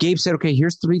Gabe said, okay,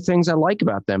 here's 3 things I like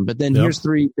about them, but then here's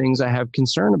 3 things I have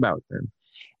concern about them.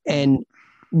 And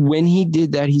when he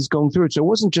did that, he's going through it. So it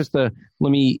wasn't just let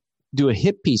me do a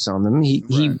hit piece on them.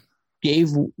 He gave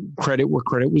credit where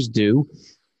credit was due,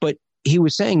 but he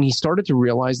was saying he started to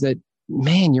realize that,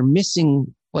 man, you're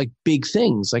missing like big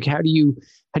things. Like how do you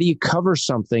cover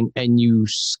something and you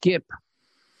skip?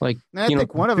 Like I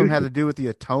think one of them had to do with the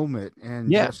atonement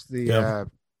and just the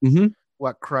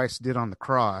what Christ did on the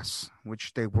cross,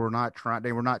 which they were not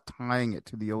tying it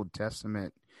to the Old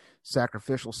Testament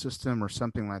sacrificial system or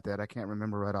something like that. I can't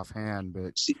remember right offhand,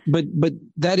 but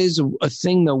that is a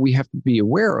thing though we have to be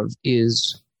aware of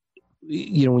is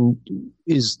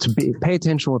to pay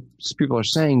attention to what people are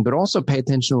saying, but also pay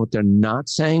attention to what they're not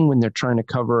saying when they're trying to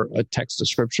cover a text of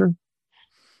scripture.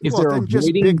 If they're avoiding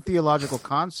just big theological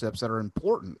concepts that are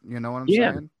important, you know what I'm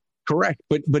saying? Correct.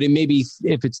 But it may be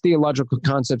if it's theological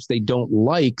concepts they don't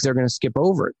like, they're going to skip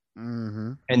over it.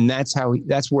 Mm-hmm. And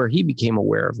that's where he became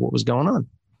aware of what was going on.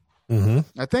 Mm-hmm.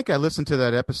 I think I listened to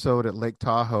that episode at Lake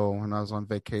Tahoe when I was on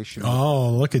vacation.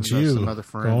 Oh, look at you. Some other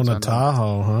friends. Going to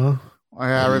Tahoe, huh?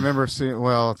 I remember seeing,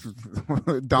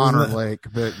 Donner Lake,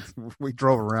 but we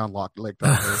drove around Lake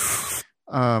Tahoe.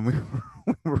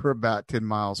 We were about 10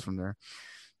 miles from there.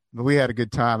 But we had a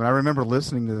good time, and I remember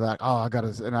listening to that. Oh, I got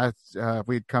to, and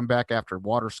we'd come back after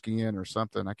water skiing or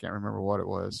something. I can't remember what it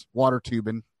was, water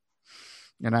tubing,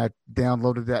 and I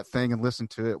downloaded that thing and listened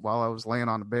to it while I was laying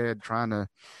on the bed trying to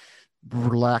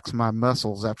relax my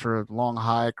muscles after a long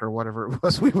hike or whatever it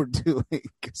was we were doing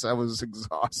because I was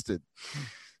exhausted.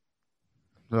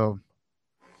 So,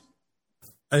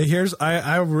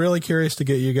 I'm really curious to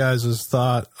get you guys'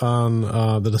 thought on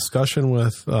the discussion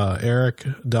with Eric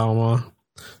Dalma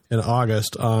in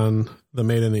August on the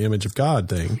made in the image of God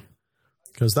thing,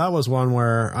 because that was one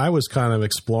where I was kind of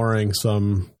exploring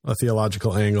a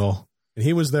theological angle, and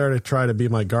he was there to try to be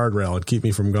my guardrail and keep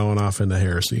me from going off into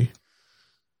heresy.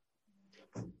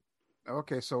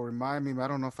 Okay, so remind me, I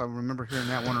don't know if I remember hearing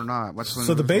that one or not.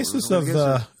 So the basis of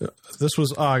this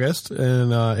was August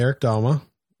and Eric Dalma,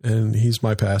 and he's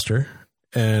my pastor,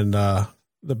 and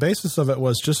the basis of it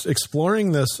was just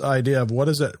exploring this idea of what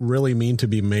does it really mean to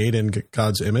be made in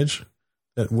God's image,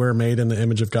 that we're made in the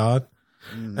image of God.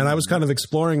 Mm-hmm. And I was kind of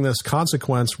exploring this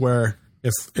consequence where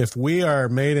if we are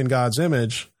made in God's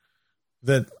image,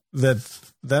 that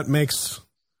makes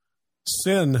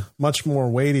sin much more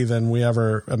weighty than we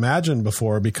ever imagined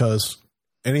before, because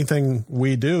anything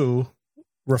we do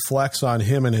reflects on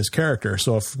him and his character.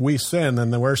 So if we sin,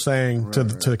 then we're saying to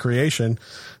the creation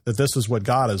that this is what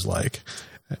God is like.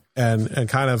 And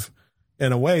kind of,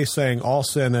 in a way, saying all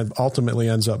sin ultimately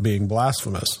ends up being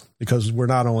blasphemous, because we're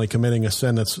not only committing a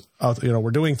sin that's out,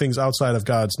 we're doing things outside of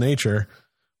God's nature,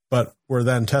 but we're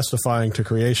then testifying to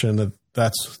creation that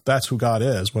that's who God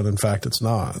is, when in fact it's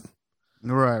not.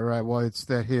 Right. Well, it's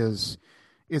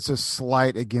a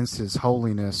slight against his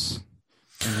holiness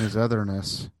and his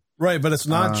otherness. Right, but it's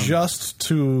not just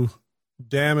to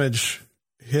damage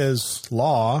his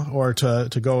law or to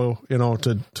go,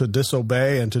 to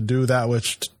disobey and to do that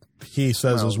which he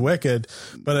says is wicked,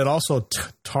 but it also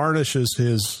tarnishes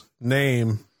his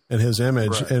name and his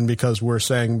image. Right. And because we're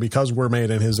saying, because we're made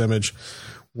in his image,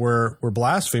 we're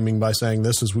blaspheming by saying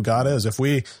this is who God is. If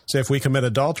we commit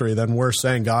adultery, then we're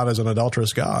saying God is an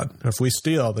adulterous God. If we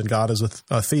steal, then God is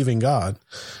a thieving God.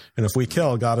 And if we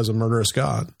kill, God is a murderous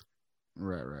God.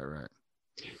 Right.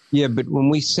 Yeah, but when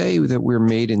we say that we're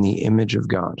made in the image of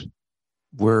God,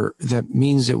 that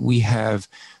means that we have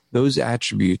those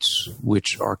attributes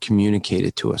which are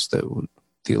communicated to us, that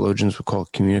theologians would call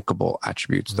communicable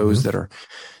attributes, those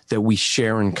that we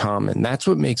share in common. That's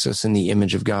what makes us in the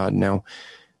image of God. Now,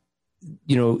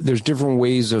 there's different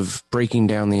ways of breaking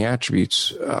down the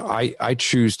attributes. I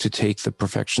choose to take the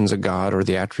perfections of God or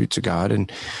the attributes of God,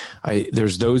 and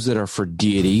there's those that are for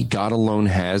deity. God alone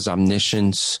has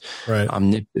omniscience, right,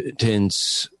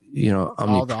 omnipotence,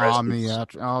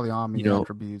 omnipresence, all the omni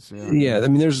attributes. Yeah. I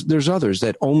mean, there's others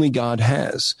that only God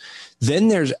has. Then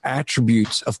there's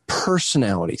attributes of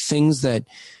personality, things that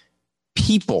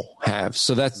people have.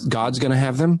 So that's God's going to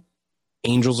have them.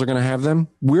 Angels are going to have them.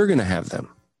 We're going to have them.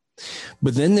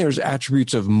 But then there's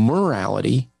attributes of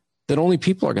morality that only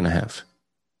people are going to have.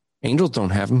 Angels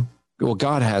don't have them. Well,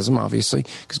 God has them, obviously,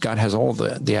 because God has all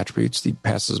the attributes. He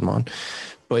passes them on.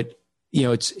 But,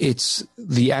 it's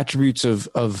the attributes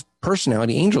of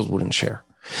personality angels wouldn't share.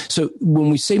 So when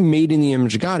we say made in the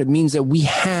image of God, it means that we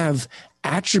have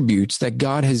attributes that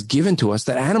God has given to us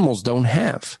that animals don't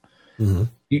have. Mm-hmm.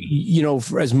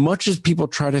 For as much as people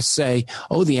try to say,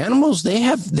 oh, the animals, they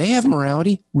have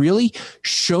morality. Really?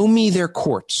 Show me their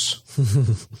courts.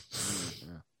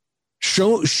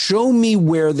 Show me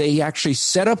where they actually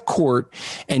set up court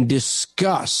and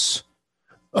discuss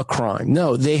a crime.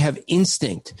 No, they have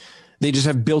instinct. They just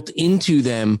have built into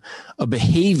them a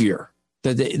behavior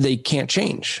that they can't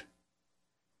change.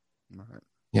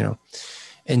 Right.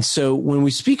 And so when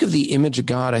we speak of the image of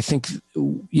God, I think,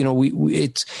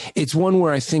 it's one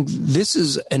where I think this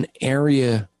is an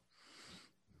area,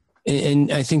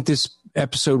 and I think this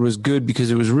episode was good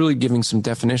because it was really giving some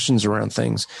definitions around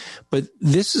things. But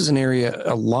this is an area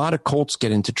a lot of cults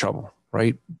get into trouble,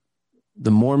 right?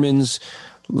 The Mormons,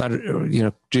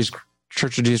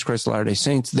 Church of Jesus Christ of Latter-day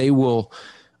Saints, they will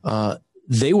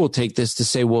take this to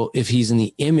say, well, if he's in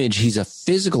the image, he's a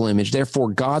physical image.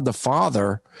 Therefore, God the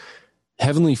Father,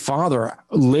 Heavenly Father,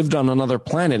 lived on another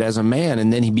planet as a man,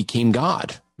 and then he became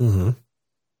God. Mm-hmm.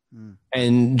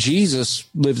 And Jesus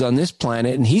lived on this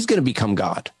planet, and he's going to become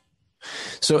God.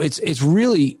 So it's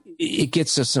really, it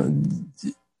gets us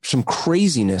some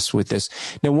craziness with this.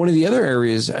 Now, one of the other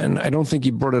areas, and I don't think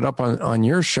you brought it up on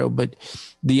your show, but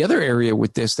the other area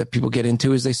with this that people get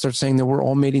into is they start saying that we're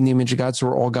all made in the image of God, so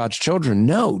we're all God's children.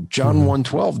 No, John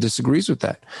 1:12 disagrees with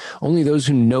that. Only those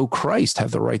who know Christ have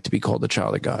the right to be called a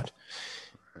child of God.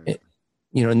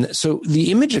 And so the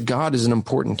image of God is an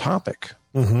important topic.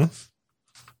 Mm-hmm.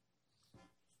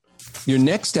 Your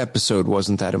next episode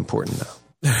wasn't that important, though.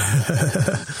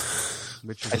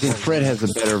 I think Fred has a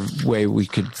better way we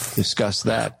could discuss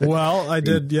that. Well, I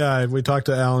did. Yeah. We talked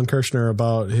to Alan Kirshner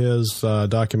about his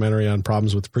documentary on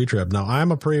problems with pre-trib. Now,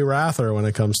 I'm a pre-wrather when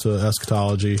it comes to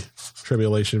eschatology,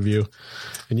 tribulation view,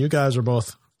 and you guys are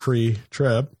both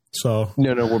pre-trib. So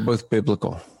no, we're both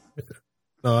biblical.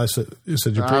 No, you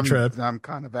said you're pre-trib. I'm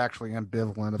kind of actually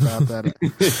ambivalent about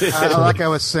that. Like I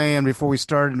was saying before we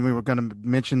started, and we were going to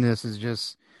mention this, is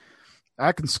just,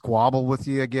 I can squabble with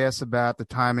you, I guess, about the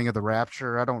timing of the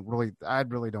rapture. I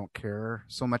really don't care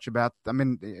so much about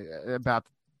when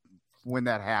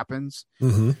that happens.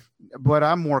 Mm-hmm. What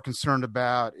I'm more concerned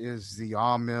about is the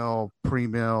all-mill,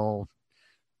 pre-mill,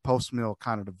 post-mill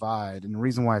kind of divide. And the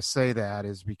reason why I say that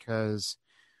is because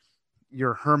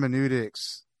your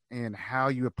hermeneutics and how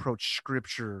you approach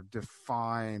scripture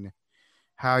define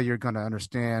how you're going to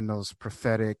understand those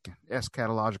prophetic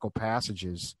eschatological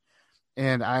passages.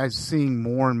 And I'm seeing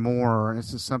more and more, and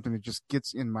this is something that just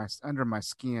gets under my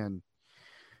skin,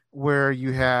 where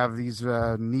you have these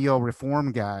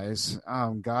neo-reform guys,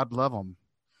 God love them,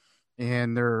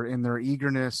 and they're in their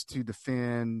eagerness to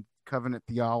defend covenant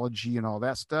theology and all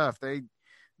that stuff.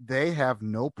 They have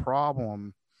no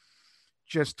problem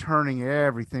just turning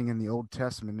everything in the Old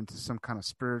Testament into some kind of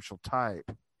spiritual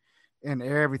type, and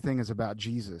everything is about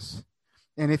Jesus.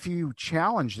 And if you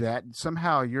challenge that,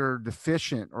 somehow you're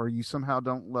deficient, or you somehow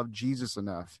don't love Jesus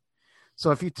enough.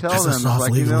 So if you tell them,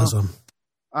 like, legalism.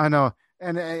 I know.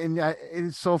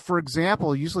 And so, for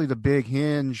example, usually the big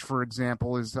hinge, for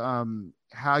example, is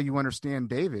how you understand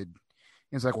David.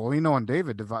 It's like, well, on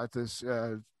David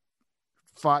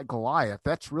fought Goliath.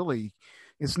 That's really,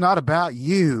 it's not about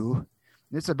you.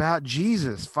 It's about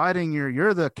Jesus fighting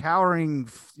you're the cowering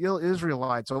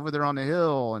Israelites over there on the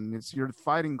hill, and you're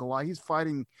fighting Goliath. He's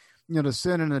fighting, the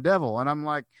sin and the devil. And I'm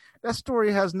like, that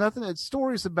story has nothing. It's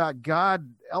stories about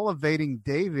God elevating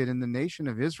David in the nation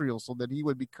of Israel so that he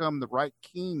would become the right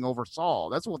king over Saul.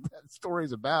 That's what that story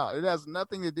is about. It has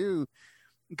nothing to do.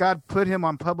 God put him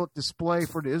on public display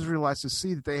for the Israelites to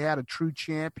see that they had a true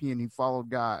champion who followed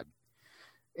God.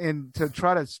 And to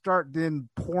try to start then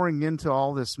pouring into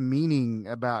all this meaning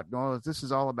about, oh, this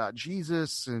is all about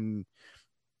Jesus and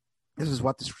this is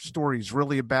what this story is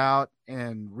really about,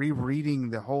 and rereading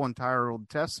the whole entire Old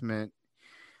Testament,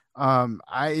 that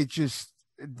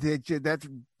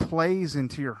plays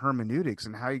into your hermeneutics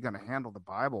and how you're going to handle the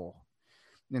Bible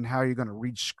and how you're going to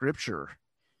read Scripture.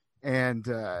 And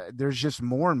there's just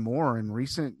more and more in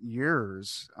recent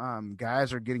years,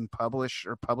 guys are getting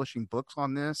publishing books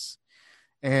on this,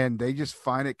 and they just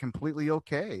find it completely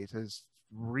okay to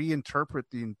reinterpret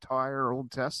the entire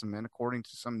Old Testament according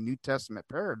to some New Testament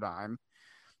paradigm,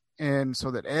 and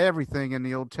so that everything in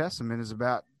the Old Testament is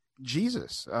about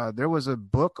Jesus. There was a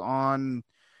book I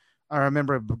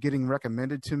remember getting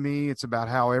recommended to me. It's about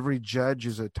how every judge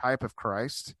is a type of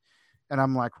Christ. And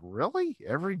I'm like, really?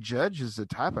 Every judge is a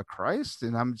type of Christ?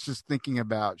 And I'm just thinking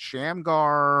about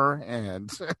Shamgar and,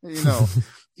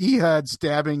 Ehud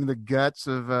stabbing the guts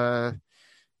of, the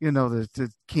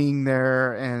king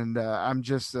there. And I'm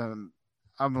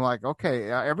like,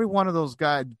 okay, every one of those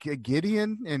guys,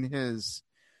 Gideon in his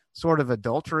sort of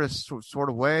adulterous sort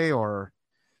of way, or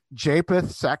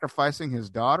Japheth sacrificing his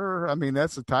daughter. I mean,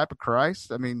 that's the type of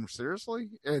Christ. I mean,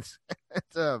 seriously, or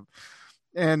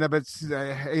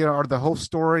the whole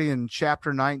story in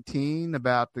chapter 19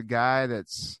 about the guy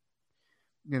that's,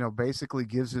 basically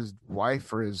gives his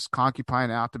wife or his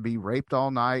concubine out to be raped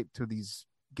all night to these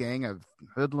gang of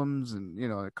hoodlums, and,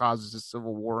 it causes a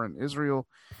civil war in Israel.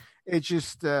 It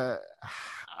just,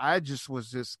 I just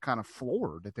was just kind of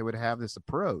floored that they would have this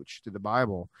approach to the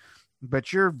Bible.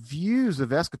 But your views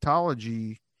of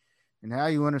eschatology and how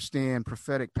you understand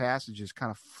prophetic passages kind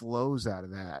of flows out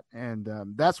of that. And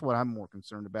that's what I'm more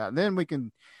concerned about. And then if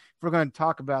we're going to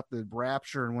talk about the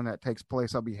rapture and when that takes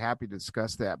place, I'll be happy to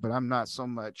discuss that. But I'm not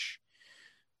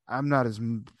as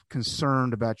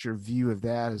concerned about your view of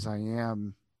that as I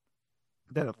am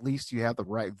that at least you have the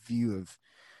right view of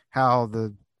how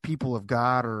the people of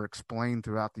God are explained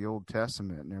throughout the Old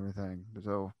Testament and everything.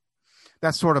 So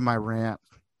that's sort of my rant.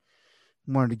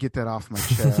 Wanted to get that off my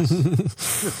chest.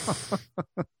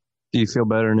 Do you feel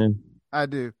better now? I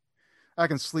do. I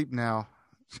can sleep now.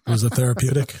 Is it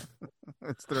therapeutic?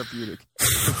 It's therapeutic.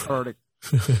 It's cathartic.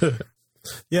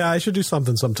 Yeah, I should do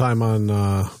something sometime on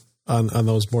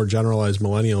those more generalized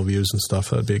millennial views and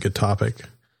stuff. That'd be a good topic.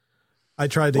 I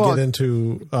tried to get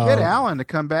into get Alan to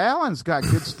come back. Alan's got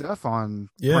good stuff on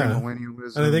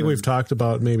millennialism. And I think we've talked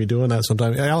about maybe doing that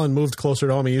sometime. Alan moved closer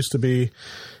to home. He used to be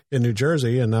in New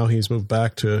Jersey, and now he's moved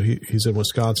back he's in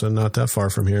Wisconsin, not that far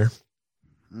from here.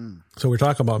 So we're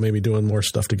talking about maybe doing more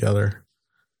stuff together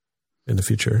in the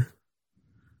future.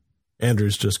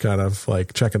 Andrew's just kind of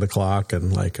like checking the clock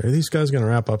and like, are these guys going to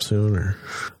wrap up soon? Or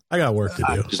I got work to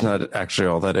do. I'm just not actually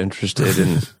all that interested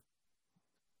in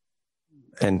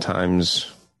end times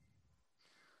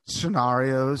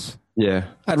scenarios. Yeah,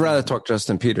 I'd rather talk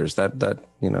Justin Peters. The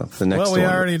next. Well, we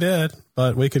already did,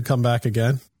 but we could come back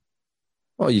again.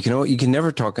 Well, you can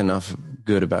never talk enough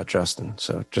good about Justin.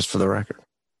 So just for the record.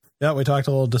 Yeah, we talked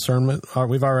a little discernment.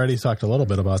 We've already talked a little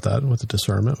bit about that with the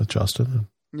discernment with Justin.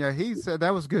 Yeah, he said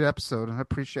that was a good episode, and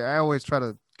I always try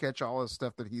to catch all the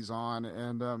stuff that he's on,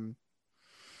 and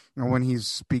when he's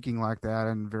speaking like that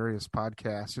in various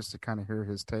podcasts, just to kind of hear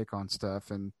his take on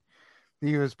stuff. And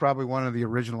he was probably one of the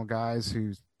original guys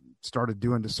who started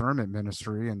doing discernment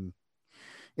ministry, and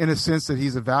in a sense that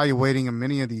he's evaluating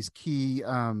many of these key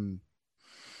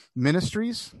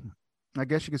ministries, I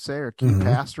guess you could say, or key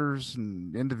pastors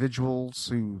and individuals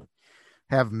who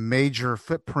have major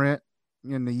footprint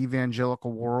in the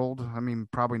evangelical world. I mean,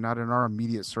 probably not in our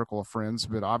immediate circle of friends,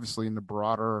 but obviously in the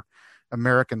broader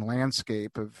American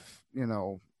landscape of,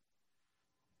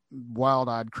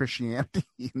 wild-eyed Christianity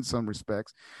in some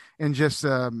respects, and just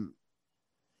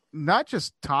not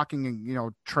just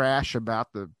talking, trash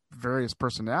about the various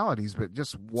personalities, but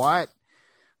just what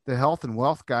the health and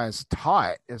wealth guys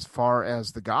taught as far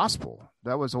as the gospel.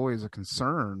 That was always a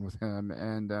concern with him.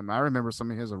 And I remember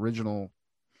some of his original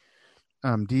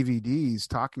DVDs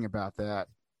talking about that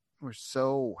were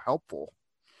so helpful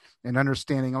in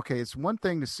understanding, okay, it's one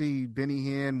thing to see Benny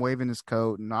Hinn waving his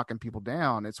coat and knocking people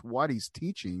down. It's what he's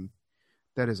teaching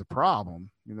that is a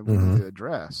problem, we need to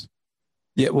address.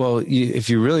 Yeah, well, if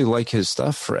you really like his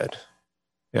stuff, Fred,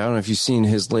 I don't know if you've seen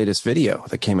his latest video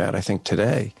that came out, I think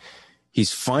today.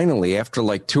 he's finally, after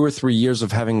like 2 or 3 years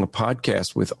of having a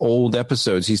podcast with old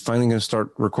episodes, he's finally going to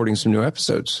start recording some new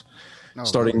episodes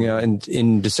starting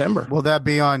in December. Will that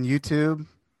be on YouTube?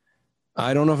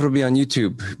 I don't know if it'll be on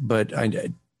YouTube, but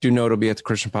I do know it'll be at the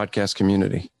Christian Podcast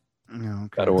Community.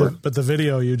 Okay. But the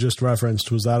video you just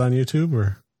referenced, was that on YouTube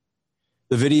or?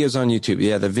 The video's on YouTube.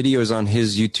 Yeah, the video is on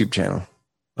his YouTube channel.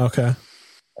 Okay.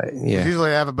 Yeah.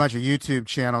 Usually I have a bunch of YouTube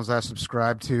channels I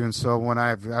subscribe to, and so when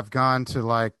I've gone to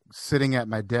like sitting at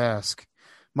my desk,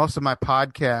 most of my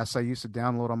podcasts I used to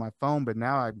download on my phone, but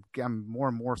now I'm more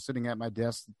and more sitting at my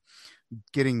desk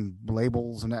getting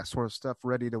labels and that sort of stuff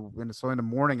ready to. And so in the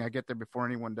morning I get there before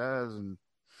anyone does, and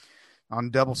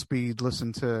on double speed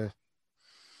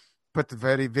put the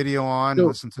video on, and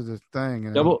listen to the thing.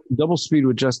 And double speed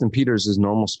with Justin Peters is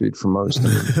normal speed for most.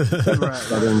 right.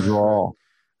 Southern drawl.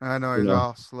 I know he's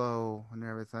all slow and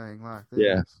everything like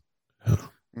this. Yeah.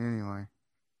 Anyway.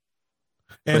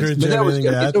 Andrew, but that was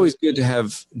good. It's always good to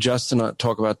have Justin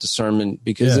talk about discernment,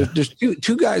 because there's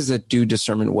two guys that do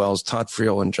discernment well, is Todd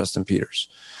Friel and Justin Peters.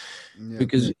 Yeah.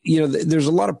 Because, there's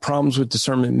a lot of problems with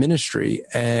discernment ministry,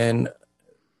 and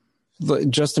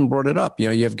Justin brought it up.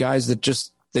 You have guys that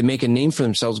they make a name for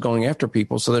themselves going after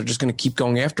people, so they're just going to keep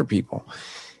going after people.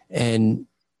 And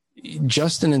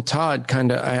Justin and Todd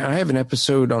I have an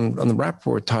episode on the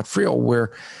Rappaport with Todd Friel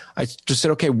where I just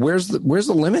said, okay, where's the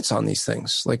limits on these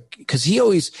things? Like, cause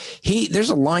there's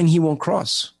a line he won't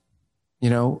cross,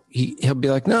 he'll be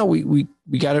like, no, we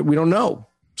got it. We don't know.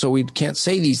 So we can't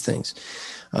say these things.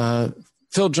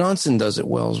 Phil Johnson does it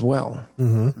well as well.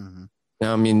 Mm-hmm. Mm-hmm.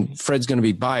 Now, I mean, Fred's going to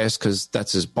be biased cause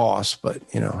that's his boss, but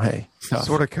hey, tough.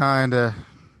 Sort of, kind of,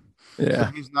 yeah.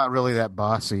 He's not really that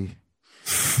bossy.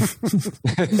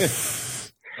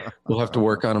 We'll have to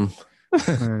work on him.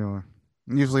 Anyway,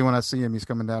 usually when I see him, he's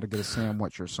coming down to get a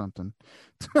sandwich or something.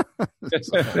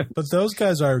 But those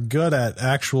guys are good at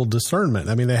actual discernment.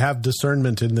 I mean, they have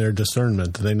discernment in their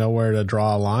discernment. They know where to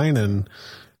draw a line and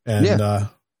they're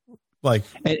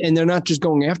not just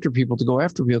going after people to go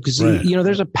after people. Because,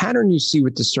 there's a pattern you see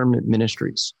with discernment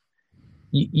ministries.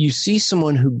 You see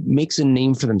someone who makes a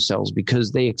name for themselves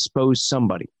because they expose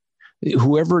somebody.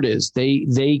 Whoever it is,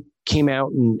 they came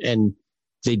out and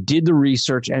they did the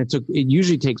research, and it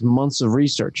usually takes months of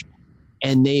research,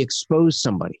 and they expose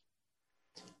somebody,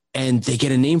 and they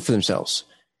get a name for themselves,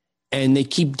 and they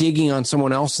keep digging on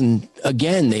someone else, and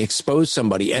again they expose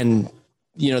somebody, and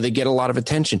they get a lot of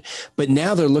attention. But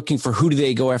now they're looking for who do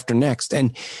they go after next,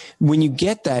 and when you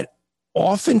get that,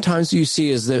 oftentimes you see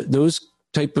is that those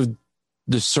type of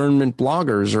discernment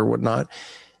bloggers or whatnot,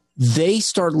 they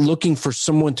start looking for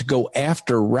someone to go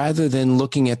after rather than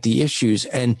looking at the issues.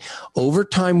 And over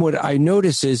time, what I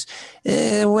notice is,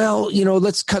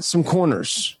 let's cut some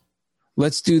corners.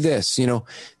 Let's do this.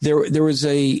 There was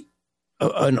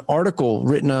an article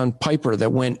written on Piper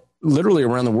that went literally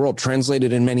around the world,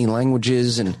 translated in many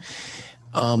languages. And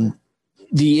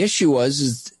the issue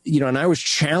was, and I was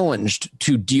challenged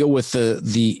to deal with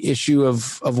the issue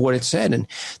of what it said. And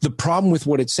the problem with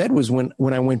what it said was when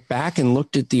I went back and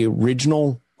looked at the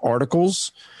original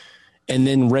articles and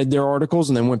then read their articles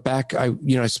and then went back, I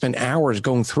spent hours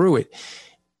going through it.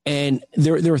 And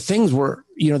there were things where,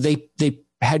 they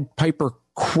had Piper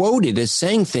quoted as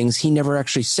saying things he never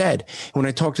actually said. When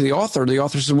I talked to the author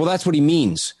said, well, that's what he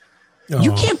means. Oh,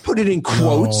 you can't put it in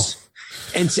quotes. No.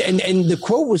 And the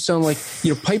quote was something like,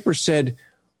 Piper said,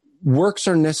 works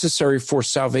are necessary for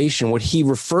salvation. What he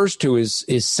refers to is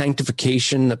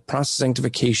sanctification, the process of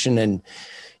sanctification. And,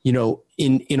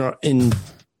 in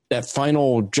that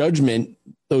final judgment,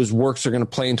 those works are going to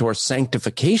play into our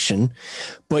sanctification.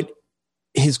 But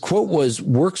his quote was,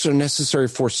 works are necessary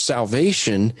for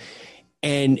salvation.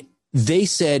 And they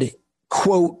said,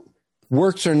 quote,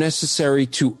 works are necessary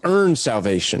to earn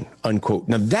salvation, unquote.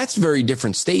 Now that's a very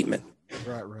different statement.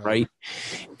 Right.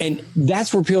 And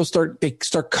that's where people start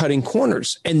cutting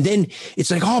corners. And then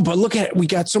it's like, oh, but look at it. We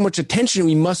got so much attention.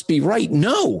 We must be right.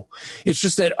 No, it's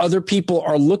just that other people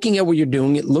are looking at what you're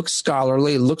doing. It looks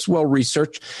scholarly. It looks well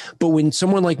researched. But when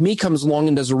someone like me comes along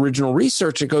and does original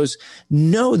research, it goes,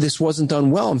 no, this wasn't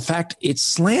done well. In fact, it's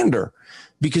slander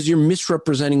because you're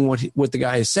misrepresenting what the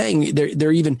guy is saying.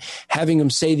 They're even having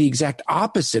him say the exact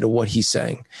opposite of what he's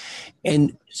saying.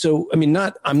 And so, I mean,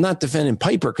 I'm not defending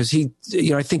Piper because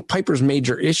I think Piper's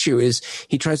major issue is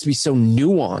he tries to be so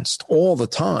nuanced all the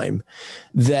time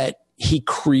that he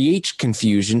creates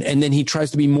confusion, and then he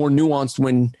tries to be more nuanced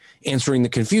when answering the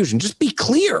confusion. Just be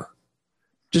clear.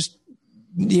 Just,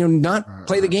 not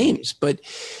play the games. But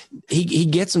he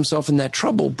gets himself in that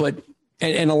trouble. But,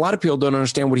 and a lot of people don't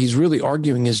understand what he's really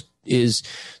arguing is is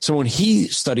someone he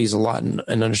studies a lot and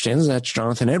understands. That's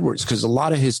Jonathan Edwards, because a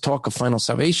lot of his talk of final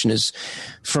salvation is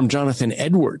from Jonathan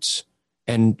Edwards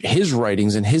and his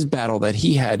writings and his battle that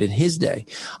he had in his day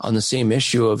on the same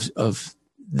issue of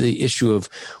the issue of,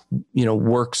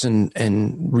 works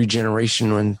and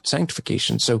regeneration and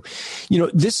sanctification. So,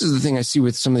 this is the thing I see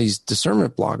with some of these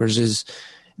discernment bloggers is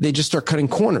they just start cutting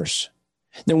corners.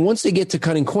 Then once they get to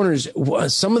cutting corners,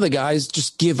 some of the guys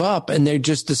just give up and they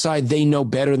just decide they know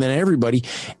better than everybody,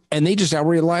 and they just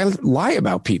outright lie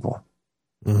about people.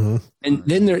 Mm-hmm. And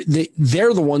then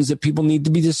they're the ones that people need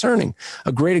to be discerning.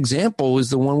 A great example is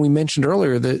the one we mentioned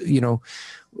earlier. That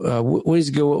what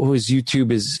is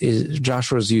YouTube is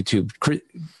Joshua's YouTube.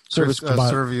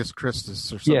 Servius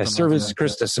Christus or something. Yeah, Servius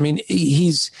Christus. I mean,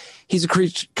 he's a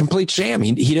complete sham.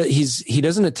 He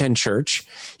doesn't attend church.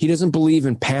 He doesn't believe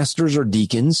in pastors or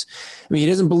deacons. I mean, he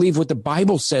doesn't believe what the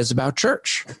Bible says about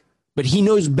church. But he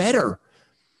knows better.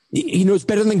 He knows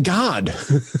better than God.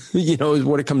 Is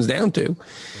what it comes down to.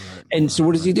 And so,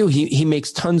 what does he do? He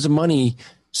makes tons of money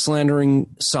slandering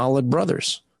solid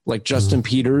brothers like Justin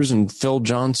Peters and Phil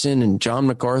Johnson and John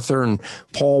MacArthur and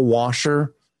Paul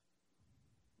Washer.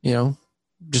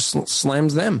 Just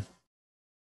slams them.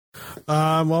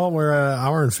 Well, we're an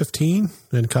hour and 15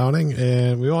 and counting,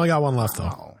 and we only got one left,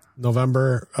 though.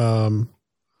 November,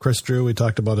 Chris Drew, we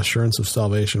talked about assurance of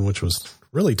salvation, which was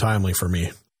really timely for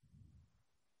me.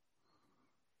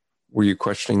 Were you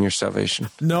questioning your salvation?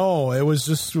 No, it was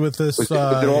just with this. Was it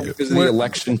all because of the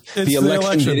election? The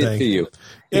election did it to you.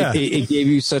 Yeah. It gave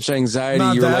you such anxiety.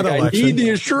 Not you were like, election. I need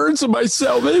the assurance of my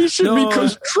salvation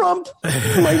because Trump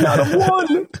might not have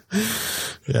won.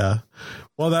 Yeah.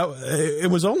 Well,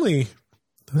 it was only,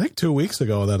 I think, 2 weeks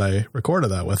ago that I recorded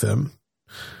that with him.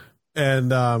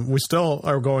 And we still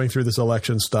are going through this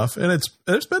election stuff. And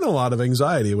there's been a lot of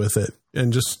anxiety with it.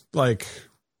 And just like,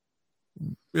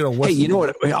 hey, you know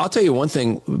what? I'll tell you one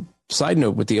thing. Side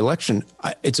note with the election,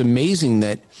 it's amazing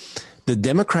that the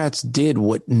Democrats did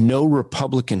what no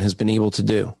Republican has been able to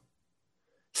do.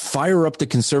 Fire up the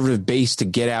conservative base to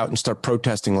get out and start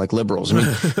protesting like liberals. I mean,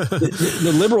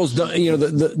 the liberals don't,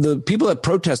 the people that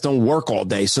protest don't work all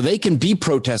day, so they can be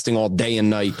protesting all day and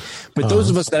night. But those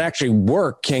of us that actually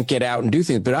work can't get out and do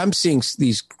things. But I'm seeing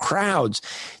these crowds.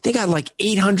 They got like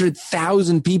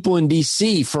 800,000 people in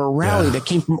DC for a rally that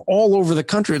came from all over the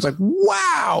country. It's like,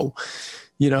 wow,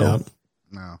 Yeah.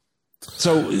 No.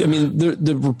 So, I mean,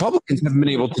 the Republicans haven't been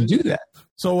able to do that.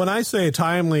 So when I say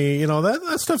timely,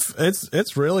 that stuff,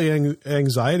 it's really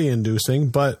anxiety inducing,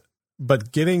 but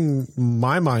getting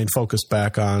my mind focused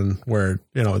back on where,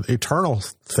 eternal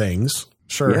things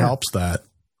helps that.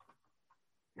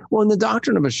 Well, and the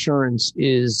doctrine of assurance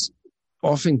is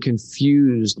often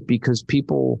confused because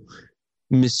people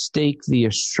mistake the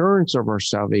assurance of our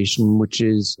salvation, which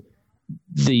is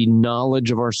the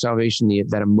knowledge of our salvation,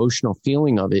 that emotional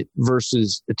feeling of it,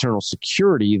 versus eternal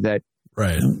security that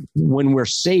when we're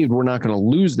saved, we're not going to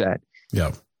lose that.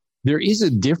 Yeah. There is a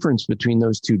difference between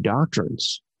those two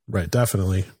doctrines. Right.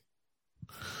 Definitely.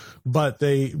 But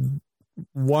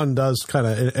one does kind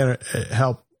of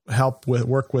help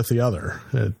work with the other.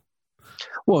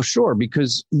 Well, sure,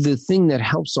 because the thing that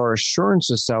helps our assurance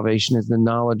of salvation is the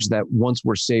knowledge that once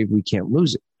we're saved, we can't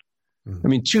lose it. Mm-hmm. I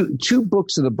mean, two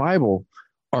books of the Bible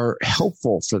are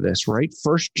helpful for this, right?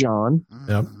 1 John,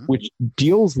 which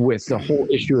deals with the whole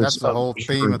issue. That's the whole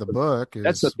theme of the book.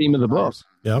 That's the theme of the book.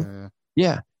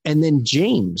 Yeah. And then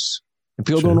James. And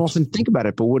people don't often think about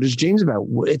it, but what is James about?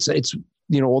 It's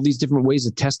all these different ways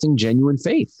of testing genuine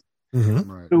faith.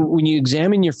 Mm-hmm. Right. So when you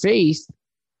examine your faith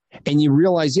and you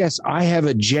realize, yes, I have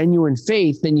a genuine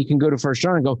faith, then you can go to 1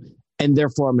 John and go, and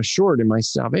therefore I'm assured in my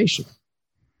salvation.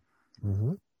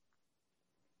 Mm-hmm.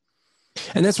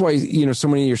 And that's why, so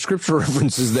many of your scripture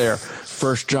references there,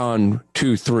 1 John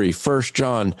 2:3, 1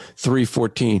 John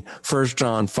 3:14, 1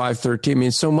 John 5:13. I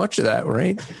mean, so much of that,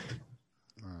 right?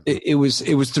 It was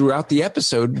throughout the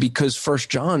episode because 1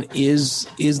 John is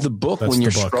the book when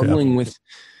you're struggling with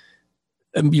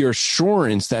your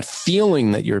assurance, that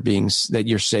feeling that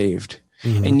you're saved.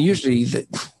 Mm-hmm. And usually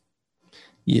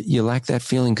you lack that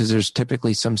feeling because there's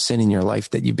typically some sin in your life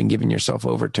that you've been giving yourself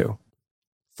over to.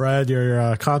 Fred,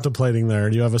 you're contemplating there.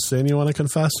 Do you have a sin you want to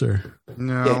confess, or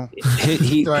no?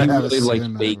 He really likes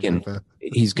bacon.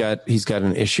 He's got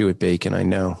an issue with bacon. I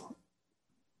know.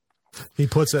 He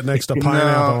puts it next to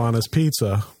pineapple on his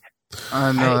pizza.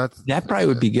 No, that probably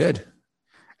would be good.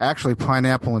 Actually,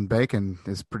 pineapple and bacon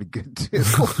is pretty good too.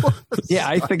 Yeah,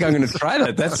 I think I'm going to try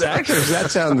that. That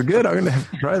sounds good. I'm going to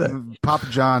have to try that. Papa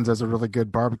John's has a really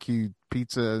good barbecue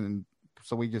pizza, and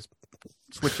so we just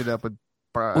switch it up with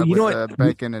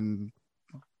bacon and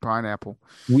pineapple.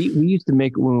 We used to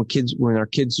make when our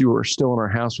kids were still in our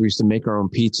house, we used to make our own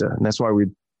pizza, and that's why we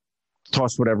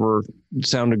toss whatever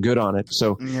sounded good on it.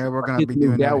 So yeah, we're going to be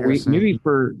doing that here soon. Maybe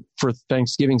for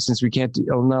Thanksgiving, since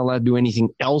I'm not allowed to do anything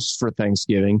else for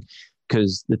Thanksgiving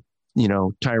because the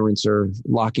tyrants are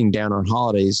locking down on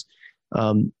holidays.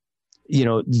 Then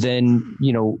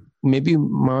maybe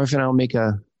my wife and I'll make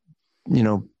a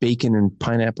bacon and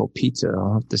pineapple pizza.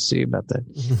 I'll have to see about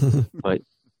that. But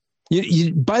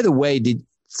by the way,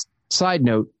 side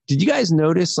note, did you guys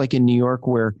notice, like in New York,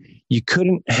 where you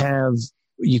couldn't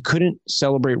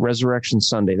celebrate Resurrection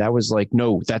Sunday? That was like,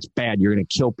 no, that's bad. You're going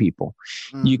to kill people.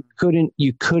 You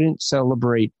couldn't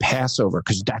celebrate Passover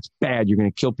because that's bad. You're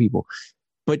going to kill people.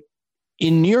 But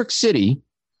in New York City,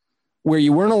 where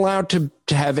you weren't allowed to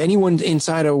have anyone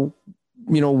inside a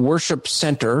worship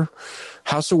center,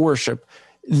 house of worship,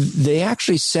 they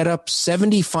actually set up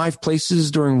 75 places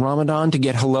during Ramadan to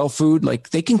get halal food. Like,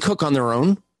 they can cook on their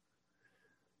own.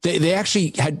 They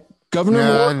actually had government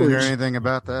workers. I didn't hear anything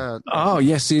about that. Oh,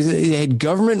 yes. They had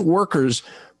government workers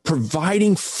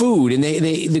providing food, and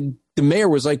the mayor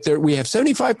was like, we have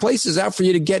 75 places out for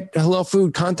you to get halal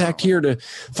food. Contact here to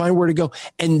find where to go.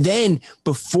 And then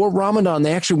before Ramadan,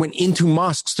 they actually went into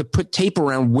mosques to put tape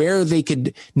around where they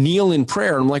could kneel in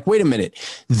prayer. And I'm like, wait a minute.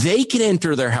 They can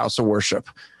enter their house of worship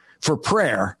for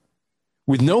prayer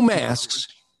with no masks,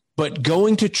 but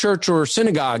going to church or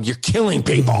synagogue, you're killing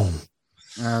people.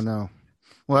 I know.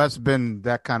 Well,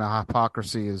 that kind of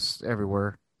hypocrisy is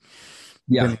everywhere.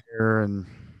 Yeah. Been here and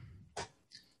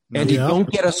Andy, don't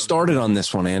get us started on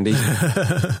this one, Andy.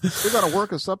 You're going to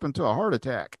work us up into a heart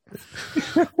attack.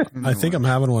 I think I'm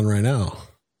having one right now.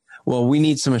 Well, we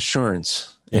need some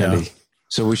assurance, Andy. Yeah.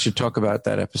 So we should talk about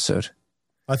that episode.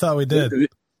 I thought we did.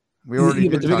 We already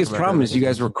but the biggest problem is you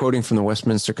guys were quoting from the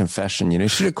Westminster Confession. You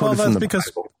should have quoted from the because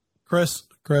Bible. Chris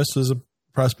is a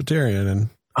Presbyterian, and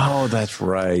that's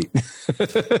right.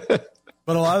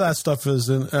 But a lot of that stuff is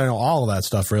in, all of that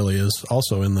stuff really is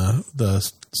also in the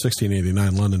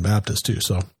 1689 London Baptist too.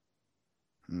 So,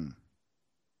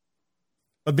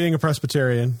 but being a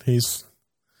Presbyterian, he's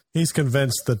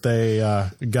convinced that they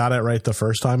got it right the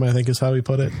first time, I think is how he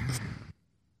put it.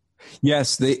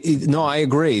 Yes, I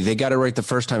agree. They got it right the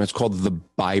first time. It's called the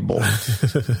Bible.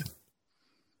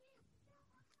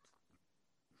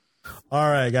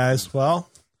 All right, guys. Well,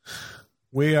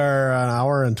 we are an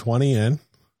hour and 20 in.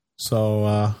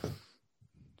 So,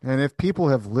 and if people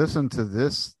have listened to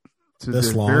this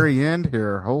the long, very end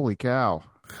here, holy cow!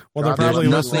 Well, they're probably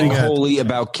listening holy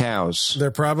about cows.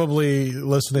 They're probably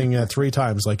listening at 3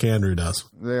 times, like Andrew does.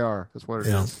 They are. That's what it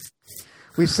is.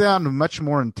 We sound much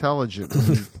more intelligent when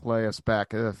you play us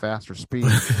back at a faster speed.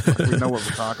 Like we know what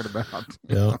we're talking about.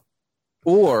 Yeah.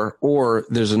 Or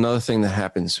there's another thing that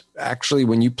happens. Actually,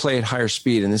 when you play at higher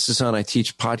speed, and this is how I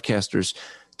teach podcasters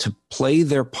to play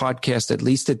their podcast at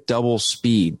least at double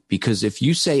speed, because if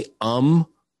you say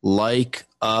like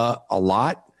a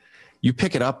lot, you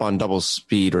pick it up on double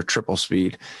speed or triple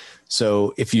speed.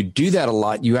 So if you do that a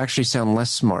lot, you actually sound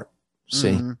less smart.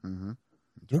 See? Mm-hmm.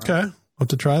 Okay. I'll have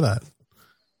to try that.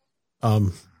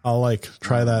 I'll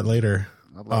try that later.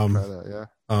 I'd like to try that, yeah.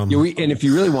 And if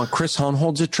you really want, Chris Hahn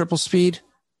holds at triple speed.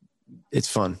 It's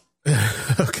fun.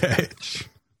 Okay.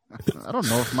 I don't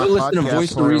know if my listen to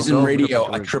Voice of Reason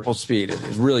Radio at triple speed.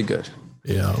 It's really good.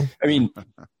 Yeah. I mean,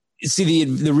 see,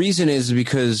 the reason is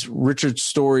because Richard's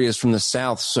story is from the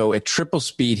South. So at triple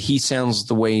speed, he sounds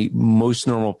the way most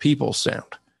normal people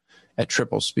sound at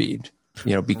triple speed,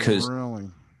 because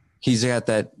he's got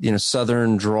that,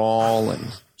 Southern drawl and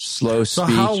slow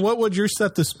speech. So what would you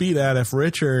set the speed at if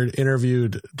Richard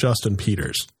interviewed Justin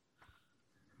Peters?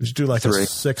 Would you do like 3. a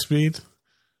 6 speed?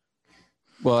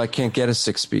 Well, I can't get a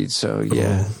 6 speed, so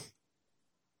yeah.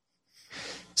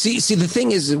 See, the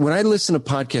thing is, when I listen to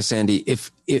podcasts, Andy, if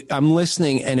I'm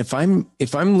listening, and if I'm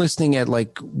listening at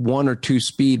like 1 or 2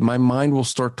 speed, my mind will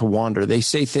start to wander. They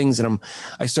say things, and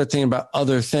I start thinking about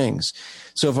other things.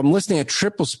 So if I'm listening at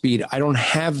triple speed, I don't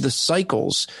have the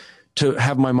cycles to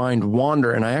have my mind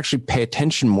wander, and I actually pay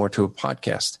attention more to a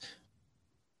podcast.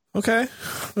 Okay.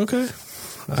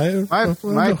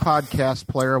 My podcast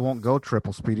player won't go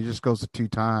triple speed. He just goes to 2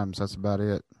 times. That's about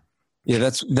it.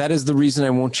 Yeah, that is the reason I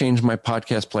won't change my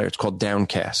podcast player. It's called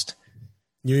Downcast.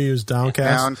 You use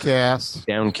Downcast?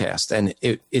 Downcast. And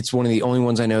it's one of the only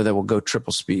ones I know that will go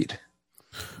triple speed.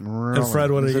 Really? And Fred,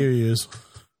 what do you use?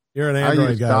 You're an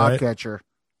Android guy, right? Dogcatcher.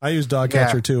 I use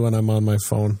Dogcatcher too when I'm on my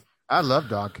phone. I love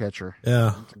Dogcatcher.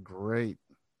 Yeah. It's great.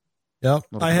 Yep.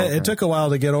 It took a while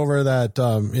to get over that,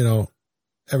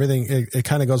 everything, it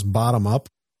kind of goes bottom up.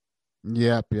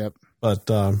 Yep. But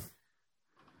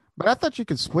But I thought you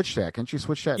could switch that. Can't you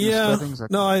switch that? Yeah. Settings?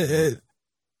 No,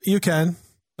 you can.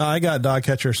 I got dog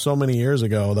catcher so many years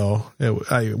ago, though.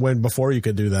 I went before you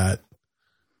could do that.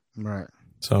 Right.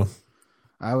 So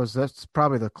that's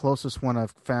probably the closest one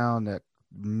I've found that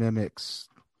mimics.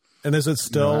 And is it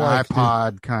still like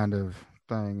iPod kind of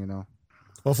thing, you know?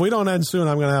 Well, if we don't end soon,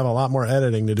 I'm going to have a lot more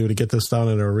editing to do to get this down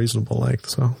at a reasonable length.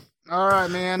 So, all right,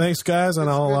 man. Thanks, guys, and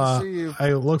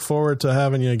I look forward to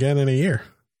having you again in a year.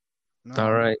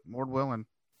 All right, Lord willing.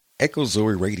 Echo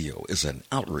Zoe Radio is an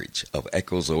outreach of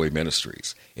Echo Zoe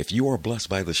Ministries. If you are blessed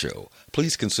by the show,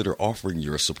 please consider offering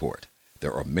your support.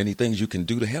 There are many things you can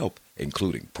do to help,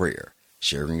 including prayer,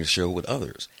 sharing the show with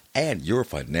others, and your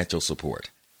financial support.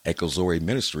 Echo Zoe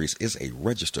Ministries is a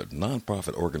registered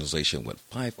nonprofit organization with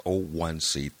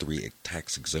 501c3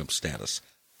 tax-exempt status,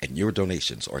 and your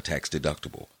donations are tax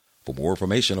deductible. For more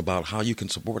information about how you can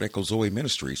support Echo Zoe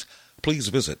Ministries, please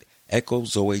visit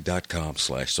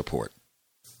echozoe.com/support.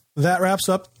 That wraps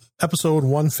up episode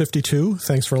 152.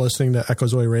 Thanks for listening to Echo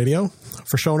Zoe Radio.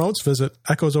 For show notes, visit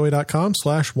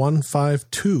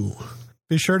echozoe.com/152.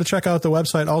 Be sure to check out the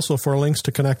website also for links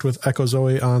to connect with Echo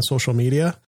Zoe on social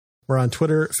media. We're on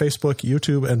Twitter, Facebook,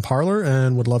 YouTube, and Parler,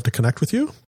 and would love to connect with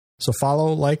you. So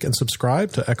follow, like, and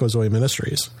subscribe to Echo Zoe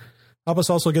Ministries. Help us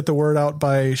also get the word out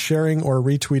by sharing or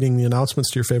retweeting the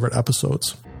announcements to your favorite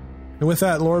episodes. And with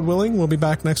that, Lord willing, we'll be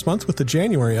back next month with the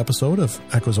January episode of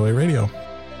Echo Zoe Radio.